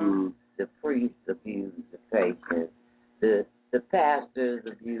patients, the priests abuse the patients, the pastors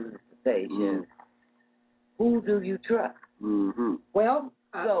abuse the patients, who do you trust? Well,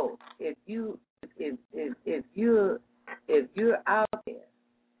 so if you're out there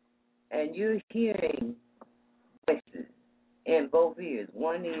and you're hearing voices in both ears,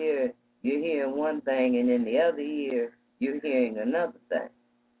 one ear you're hearing one thing and in the other ear you're hearing another thing,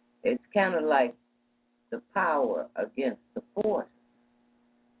 it's kind of like the power against the force.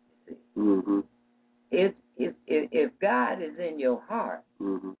 You see? If God is in your heart,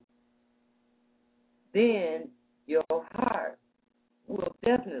 then your heart will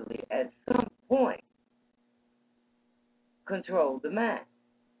definitely at some point control the mind.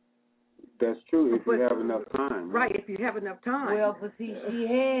 That's true if you have enough time. Right, if you have enough time. Well, but see, she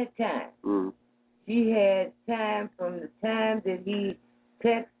had time. She had time from the time that he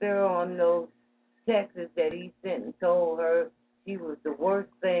texted her on those texts that he sent and told her she was the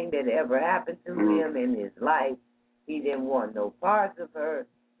worst thing that ever happened to him in his life. He didn't want no parts of her.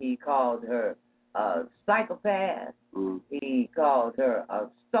 He called her a psychopath. He called her a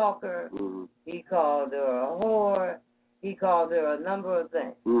stalker. He called her a whore. He called her a number of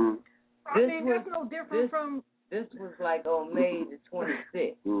things. I mean, that's no different from... This was like on May the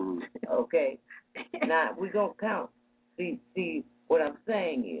 26th. Okay? Now, we're going to count. See, what I'm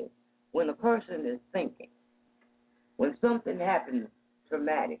saying is, when a person is thinking, when something happens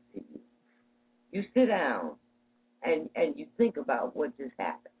traumatic to you, you sit down and you think about what just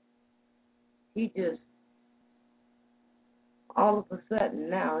happened. He just, all of a sudden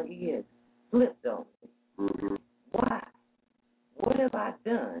now he has flipped on me. Why? What have I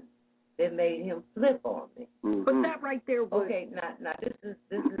done that made him flip on me? But that right there was... Okay, now this is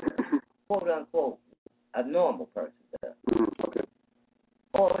quote unquote a normal person does.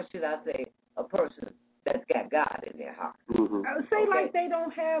 Or should I say a person that's got God in their heart. Like they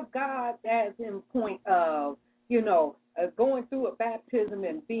don't have God as in point of, you know, going through a baptism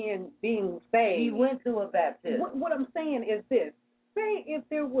and being saved. He went through a baptism. What I'm saying is this. Say if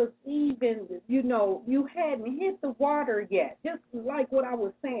there was even, you know, you hadn't hit the water yet, just like what I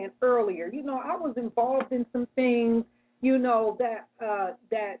was saying earlier. You know, I was involved in some things, you know, that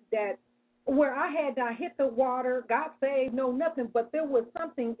where I had not hit the water, got saved, no nothing, but there was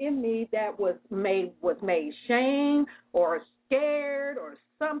something in me that was made shame or scared or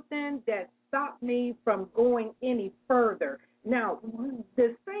something that stopped me from going any further. Now,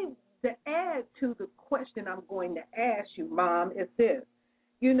 to add to the question I'm going to ask you, Mom, is this.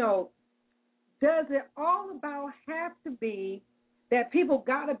 You know, does it all about have to be that people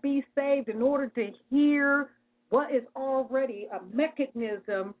got to be saved in order to hear what is already a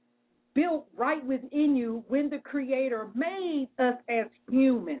mechanism built right within you when the Creator made us as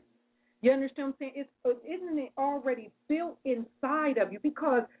humans? You understand what I'm saying? Isn't it already built inside of you?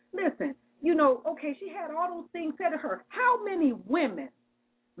 Because, listen, you know, okay, she had all those things said to her. How many women,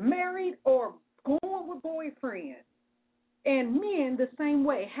 married or going with boyfriends, and men the same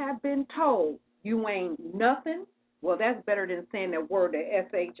way, have been told, you ain't nothing? Well, that's better than saying that word, the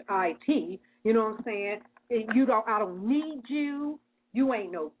S-H-I-T. You know what I'm saying? I don't need you. You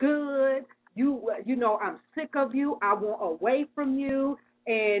ain't no good. You know, I'm sick of you. I want away from you.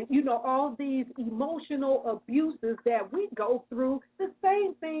 And, you know, all these emotional abuses that we go through, the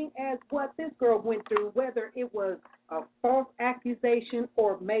same thing as what this girl went through, whether it was a false accusation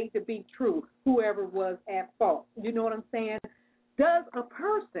or made to be true, whoever was at fault. You know what I'm saying? Does a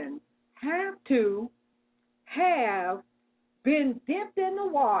person have to have been dipped in the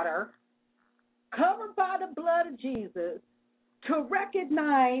water, covered by the blood of Jesus, to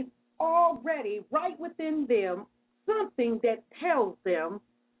recognize already right within them something that tells them,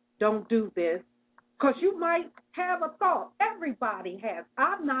 don't do this? Because you might have a thought. Everybody has.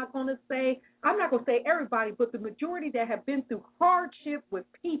 I'm not going to say everybody, but the majority that have been through hardship with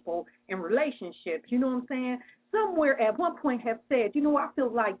people and relationships, you know what I'm saying? Somewhere at one point have said, you know, I feel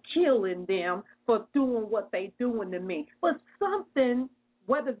like killing them for doing what they doing to me. But something,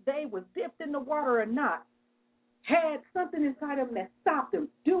 whether they was dipped in the water or not, had something inside of them that stopped them.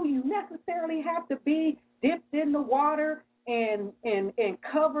 Do you necessarily have to be dipped in the water and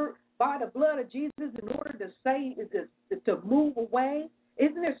covered by the blood of Jesus in order to say to move away?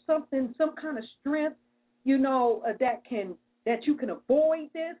 Isn't there some kind of strength, you know, that you can avoid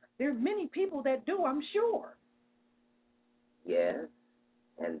this? There's many people that do, I'm sure. Yes,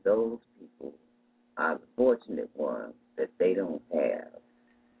 and those people are the fortunate ones that they don't have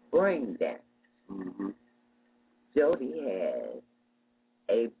brain damage. Mm-hmm. Jody has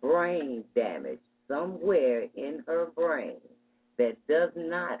a brain damage somewhere in her brain that does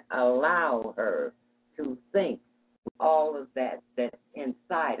not allow her to think all of that's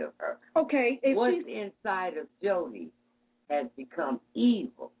inside of her. Okay. What's inside of Jody has become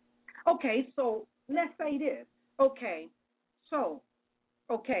evil. Okay, so let's say this.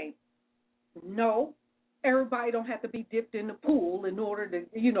 No, everybody don't have to be dipped in the pool in order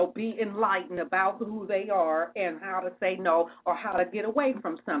to, you know, be enlightened about who they are and how to say no or how to get away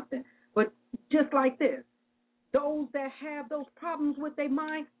from something. But just like this, those that have those problems with their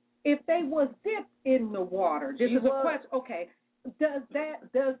mind, if they was dipped in the water, this is a question. Okay, does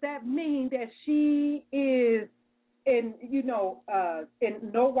that mean that she is in no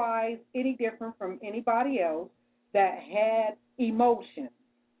wise any different from anybody else that had emotion?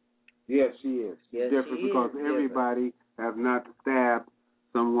 Yes, she is. Yes, different she because is everybody have not stabbed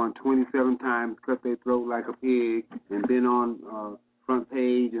someone 27 times, cut their throat like a pig, and been on front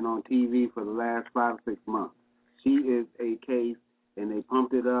page and on TV for the last 5 or 6 months. She is a case, and they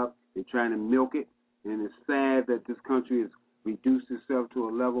pumped it up. They're trying to milk it, and it's sad that this country has reduced itself to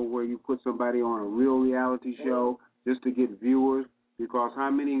a level where you put somebody on a real reality show just to get viewers. Because how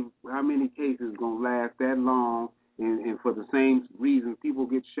many cases gonna last that long? And for the same reason, people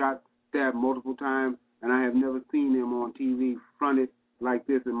get shot, stabbed multiple times, and I have never seen them on TV fronted like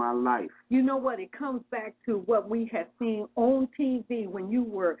this in my life. You know what? It comes back to what we have seen on TV when you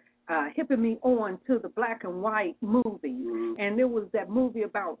were hipping me on to the black and white movie. Mm-hmm. And there was that movie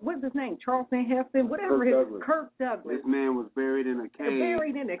about, what's his name, Charlton Heston, whatever Kirk Douglas. This man was buried in a cave.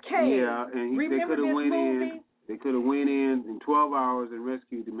 Yeah, and they could have went in. They could have went in 12 hours and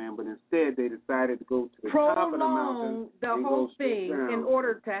rescued the man, but instead they decided to go to the top of the mountain. The whole thing in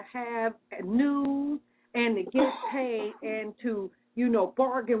order to have news and to get paid and to, you know,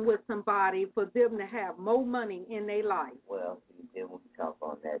 bargain with somebody for them to have more money in their life. Well, then we talk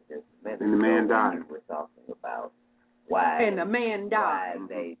on that just a minute. And the man died. We're talking about why. And the man died.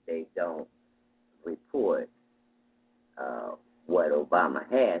 Why they don't report what Obama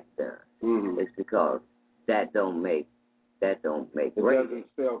has done. Mm-hmm. It's because that don't make It ratings. doesn't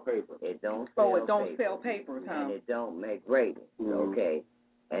sell paper. It don't sell papers, huh? And it don't make ratings, Mm-hmm. okay?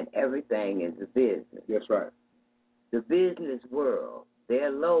 And everything is a business. That's right. The business world,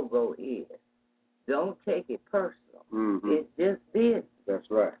 their logo is, don't take it personal. Mm-hmm. It's just business. That's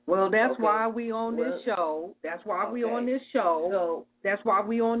right. Well, that's Okay. why we on this show. That's why we Okay. on this show. So, That's why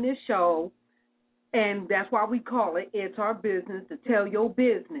we on this show. And that's why we call it, It's Our Business to Tell Your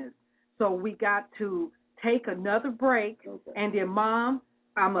Business. So we got to take another break. Okay. And then, Mom,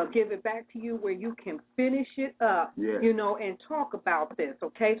 I'm going to give it back to you where you can finish it up, Yes. you know, and talk about this,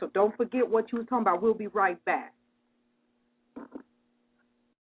 okay? So don't forget what you were talking about. We'll be right back.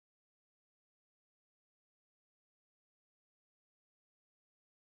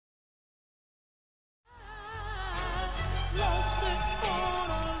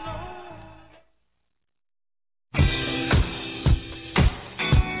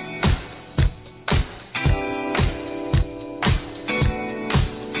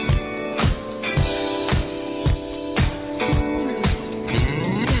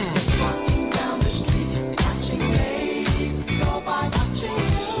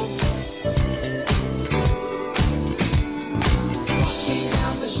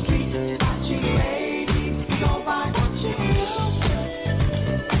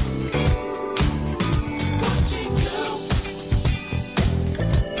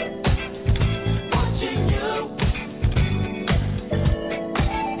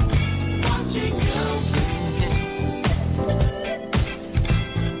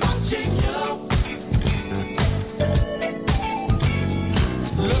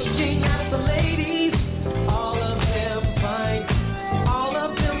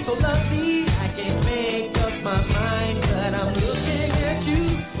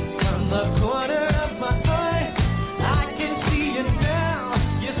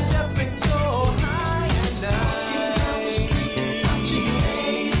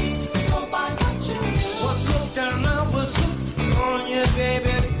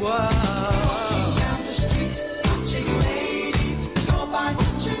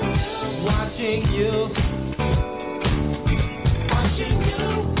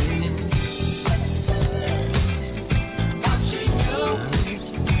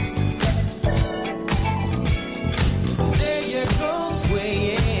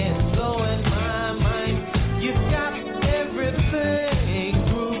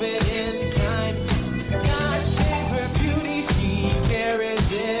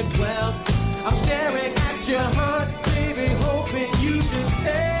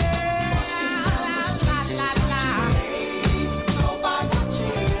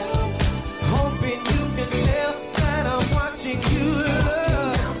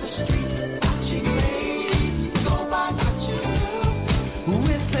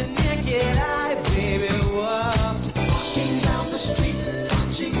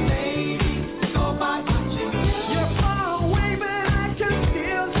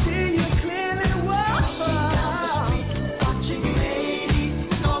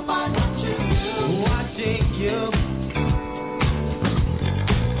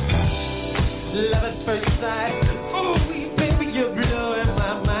 first sight. Ooh, baby, you're blowing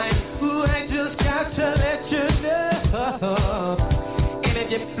my mind. Ooh, I just got to let you know.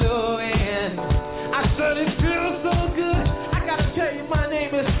 Energy flowing. I said it feels so good. I gotta tell you, my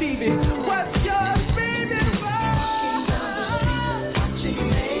name is Stevie. What's yours, baby? Walking down the street, watching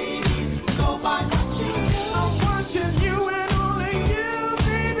ladies go by, watching you. I'm watching you and only you,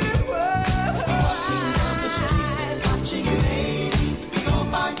 baby. Walking down the street, watching ladies go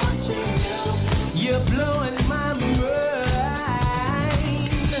by, watching you. You're blowing my mind.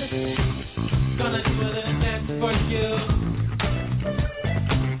 Gonna do a little dance for you.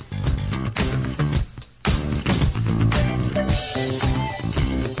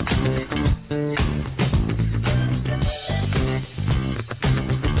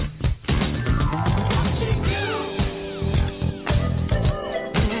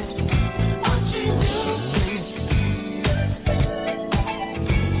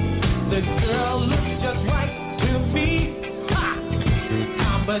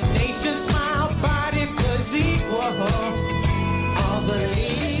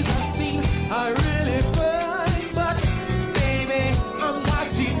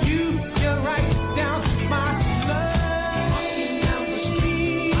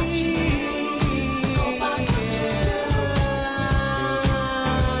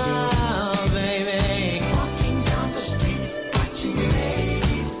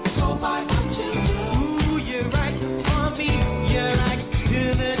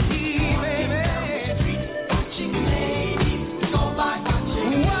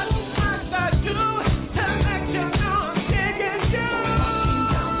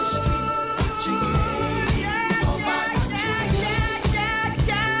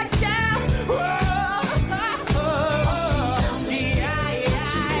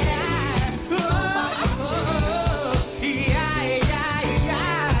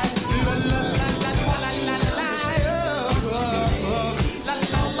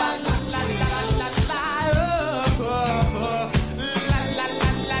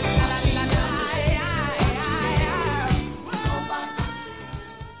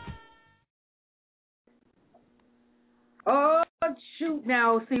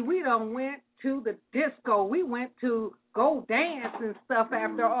 Now, see, we done went to the disco. We went to go dance and stuff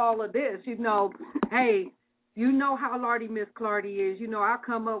after all of this. You know, hey, you know how Lardy Miss Clardy is. You know, I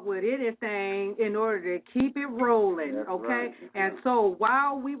come up with anything in order to keep it rolling, That's okay? right. And so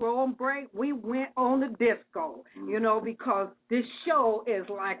while we were on break, we went on the disco, you know, because this show is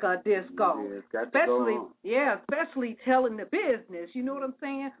like a disco. Yeah, it's got to especially, go on. yeah, especially telling the business. You know what I'm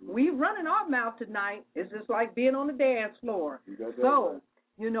saying? We running our mouth tonight. It's just like being on the dance floor. You got that So, right.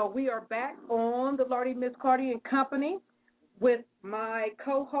 you know, we are back on the Lardy Miss Clardy and Company with my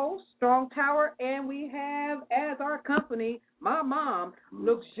co-host, Strong Tower, and we have as our company, my mom,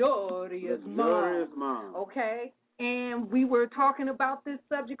 Luxurious Mom. Okay? And we were talking about this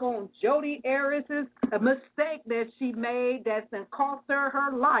subject on Jodi Arias's a mistake that she made that's cost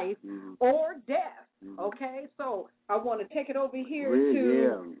her life or death. Okay? So I want to take it over here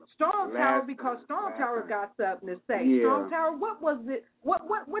to Strong Tower because Strong Tower got something to say. Yeah. Strong Tower, what was it?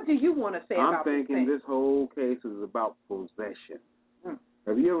 What do you want to say about this I'm thinking thing? this whole case is about possession.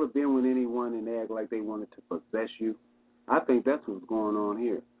 Have you ever been with anyone and they act like they wanted to possess you? I think that's what's going on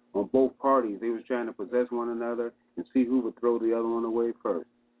here. On both parties, they was trying to possess one another and see who would throw the other one away first.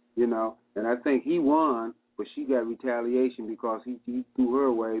 You know, and I think he won, but she got retaliation because he threw her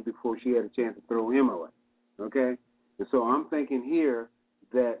away before she had a chance to throw him away. Okay? And so I'm thinking here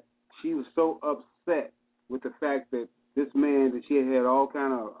that she was so upset with the fact that this man that she had all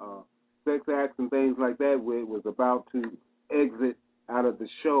kind of sex acts and things like that with was about to exit out of the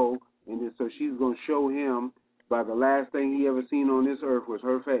show, and then, so she's going to show him by the last thing he ever seen on this earth was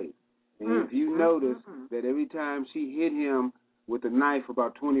her face. And if you notice that every time she hit him with the knife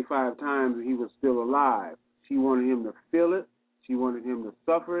about 25 times and he was still alive, she wanted him to feel it, she wanted him to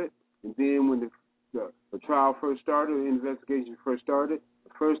suffer it, and then when the trial first started, the investigation first started,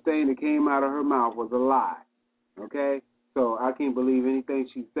 the first thing that came out of her mouth was a lie. Okay? So I can't believe anything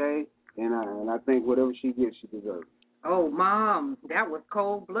she say, and I think whatever she gets, she deserves. Oh, Mom, that was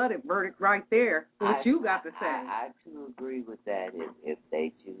cold-blooded verdict right there. What you got to say? I too agree with that. If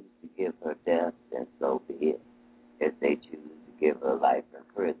they choose to give her death, then so be it. If they choose to give her life in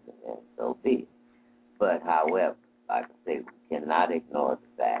prison, then so be it. But, however, like I say, we cannot ignore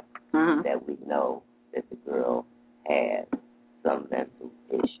the fact that we know that the girl had some mental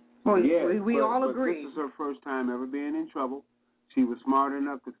issues. Well, yeah, we all agree. This is her first time ever being in trouble. She was smart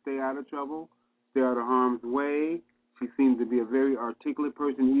enough to stay out of trouble, stay out of harm's way. She seems to be a very articulate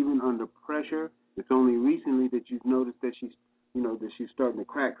person, even under pressure. It's only recently that you've noticed that she's starting to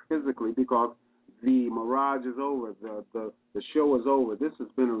crack physically, because the mirage is over. The show is over. This has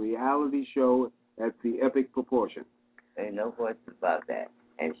been a reality show at the epic proportion. Ain't no question about that.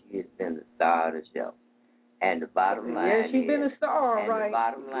 And she has been the star of the show. And the bottom line yeah, she's been a star, and right? the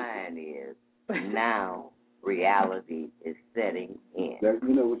bottom line is now reality is setting in.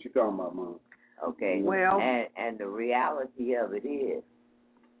 You know what you're talking about, Mom. Okay? Well, and the reality of it is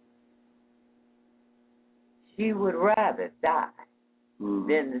she would rather die than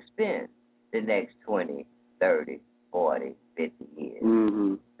to spend the next 20, 30, 40, 50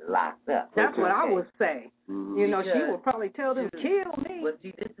 years locked up. That's what I would say. You know, Because she would probably tell them, kill me. Well,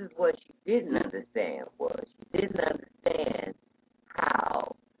 see, this is what she didn't understand was she didn't understand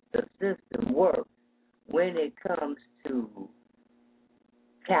how the system works when it comes to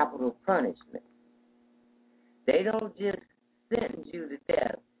capital punishment. They don't just sentence you to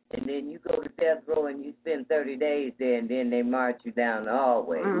death and then you go to death row and you spend 30 days there and then they march you down the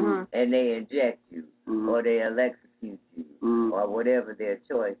hallway and they inject you or they electrocute you or whatever their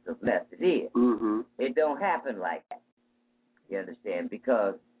choice of method is. It don't happen like that. You understand?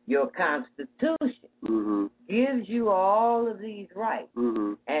 Because your Constitution gives you all of these rights,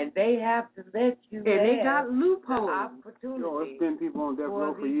 and they have to let you and they got loopholes. Opportunity. You know, it's been people on death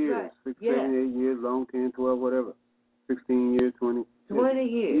row for years, rights. 6, 7, 8 years, long, 10, 12, whatever, 16 years, 20. 20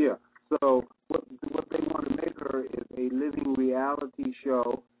 years. Yeah. So what they want to make her is a living reality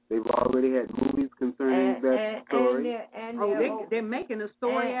show. They've already had movies concerning that story. They're making a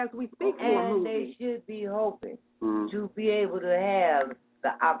story as we speak for a movie. And they should be hoping to be able to have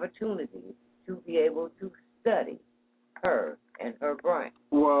the opportunity to be able to study her and her brain.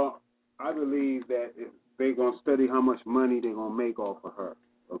 Well, I believe that if they're going to study how much money they're going to make off of her,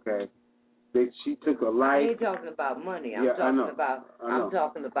 okay? She took a life. I ain't talking about money. I'm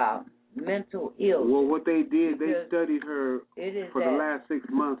talking about mental illness. Well, what they did, they studied her for the last 6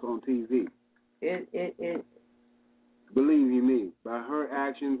 months on TV. Believe you me, by her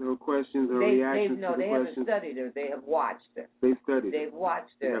actions, her questions, her reactions to the questions. They haven't studied her. They have watched her. They studied her. They've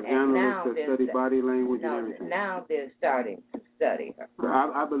watched her. They have analysts that study body language and everything. Now they're starting to study her.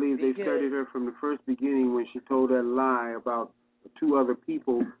 I believe they studied her from the first beginning when she told that lie about 2 other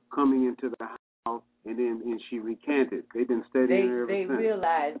people coming into the house, and she recanted. They've been studying her ever since. They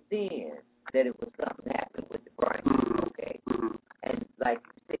realized then that it was something happened with the brain. Okay, and like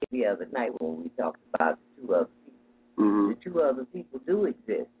you said the other night when we talked about the 2 other people, the 2 other people do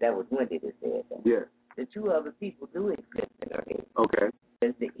exist. That was Wendy that said that. Yeah. The 2 other people do exist in her head. Okay.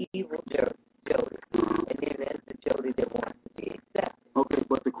 There's the evil Jody, and then there's the Jody that wants to be accepted. Okay,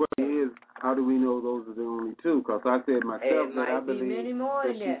 but the question is, how do we know those are the only 2? Because I said myself that I believe many more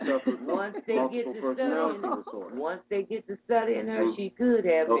than that. Once they get to studying her, she could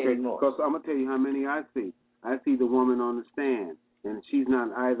have many more. Because I'm going to tell you how many I see. I see the woman on the stand, and she's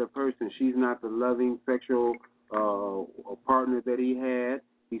not either person. She's not the loving sexual partner that he had.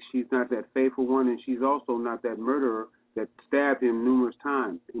 She's not that faithful one, and she's also not that murderer that stabbed him numerous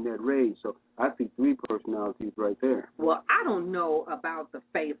times in that rage. So I see 3 personalities right there. Well, I don't know about the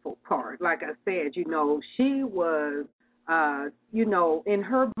faithful part. Like I said, she was, in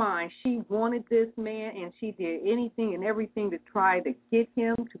her mind, she wanted this man, and she did anything and everything to try to get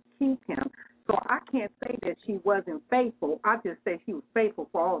him, to keep him. So I can't say that she wasn't faithful. I just say she was faithful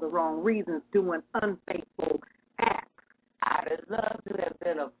for all the wrong reasons, doing unfaithful acts. I'd have loved to have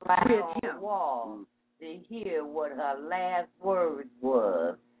been a fly on the wall to hear what her last words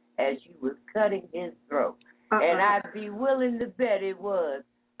was as she was cutting his throat. And I'd be willing to bet it was,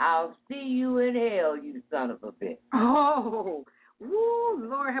 "I'll see you in hell, you son of a bitch." Oh, woo,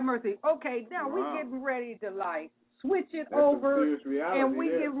 Lord have mercy. Okay, now we're getting ready to switch it over, and we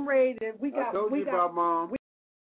getting ready to. We got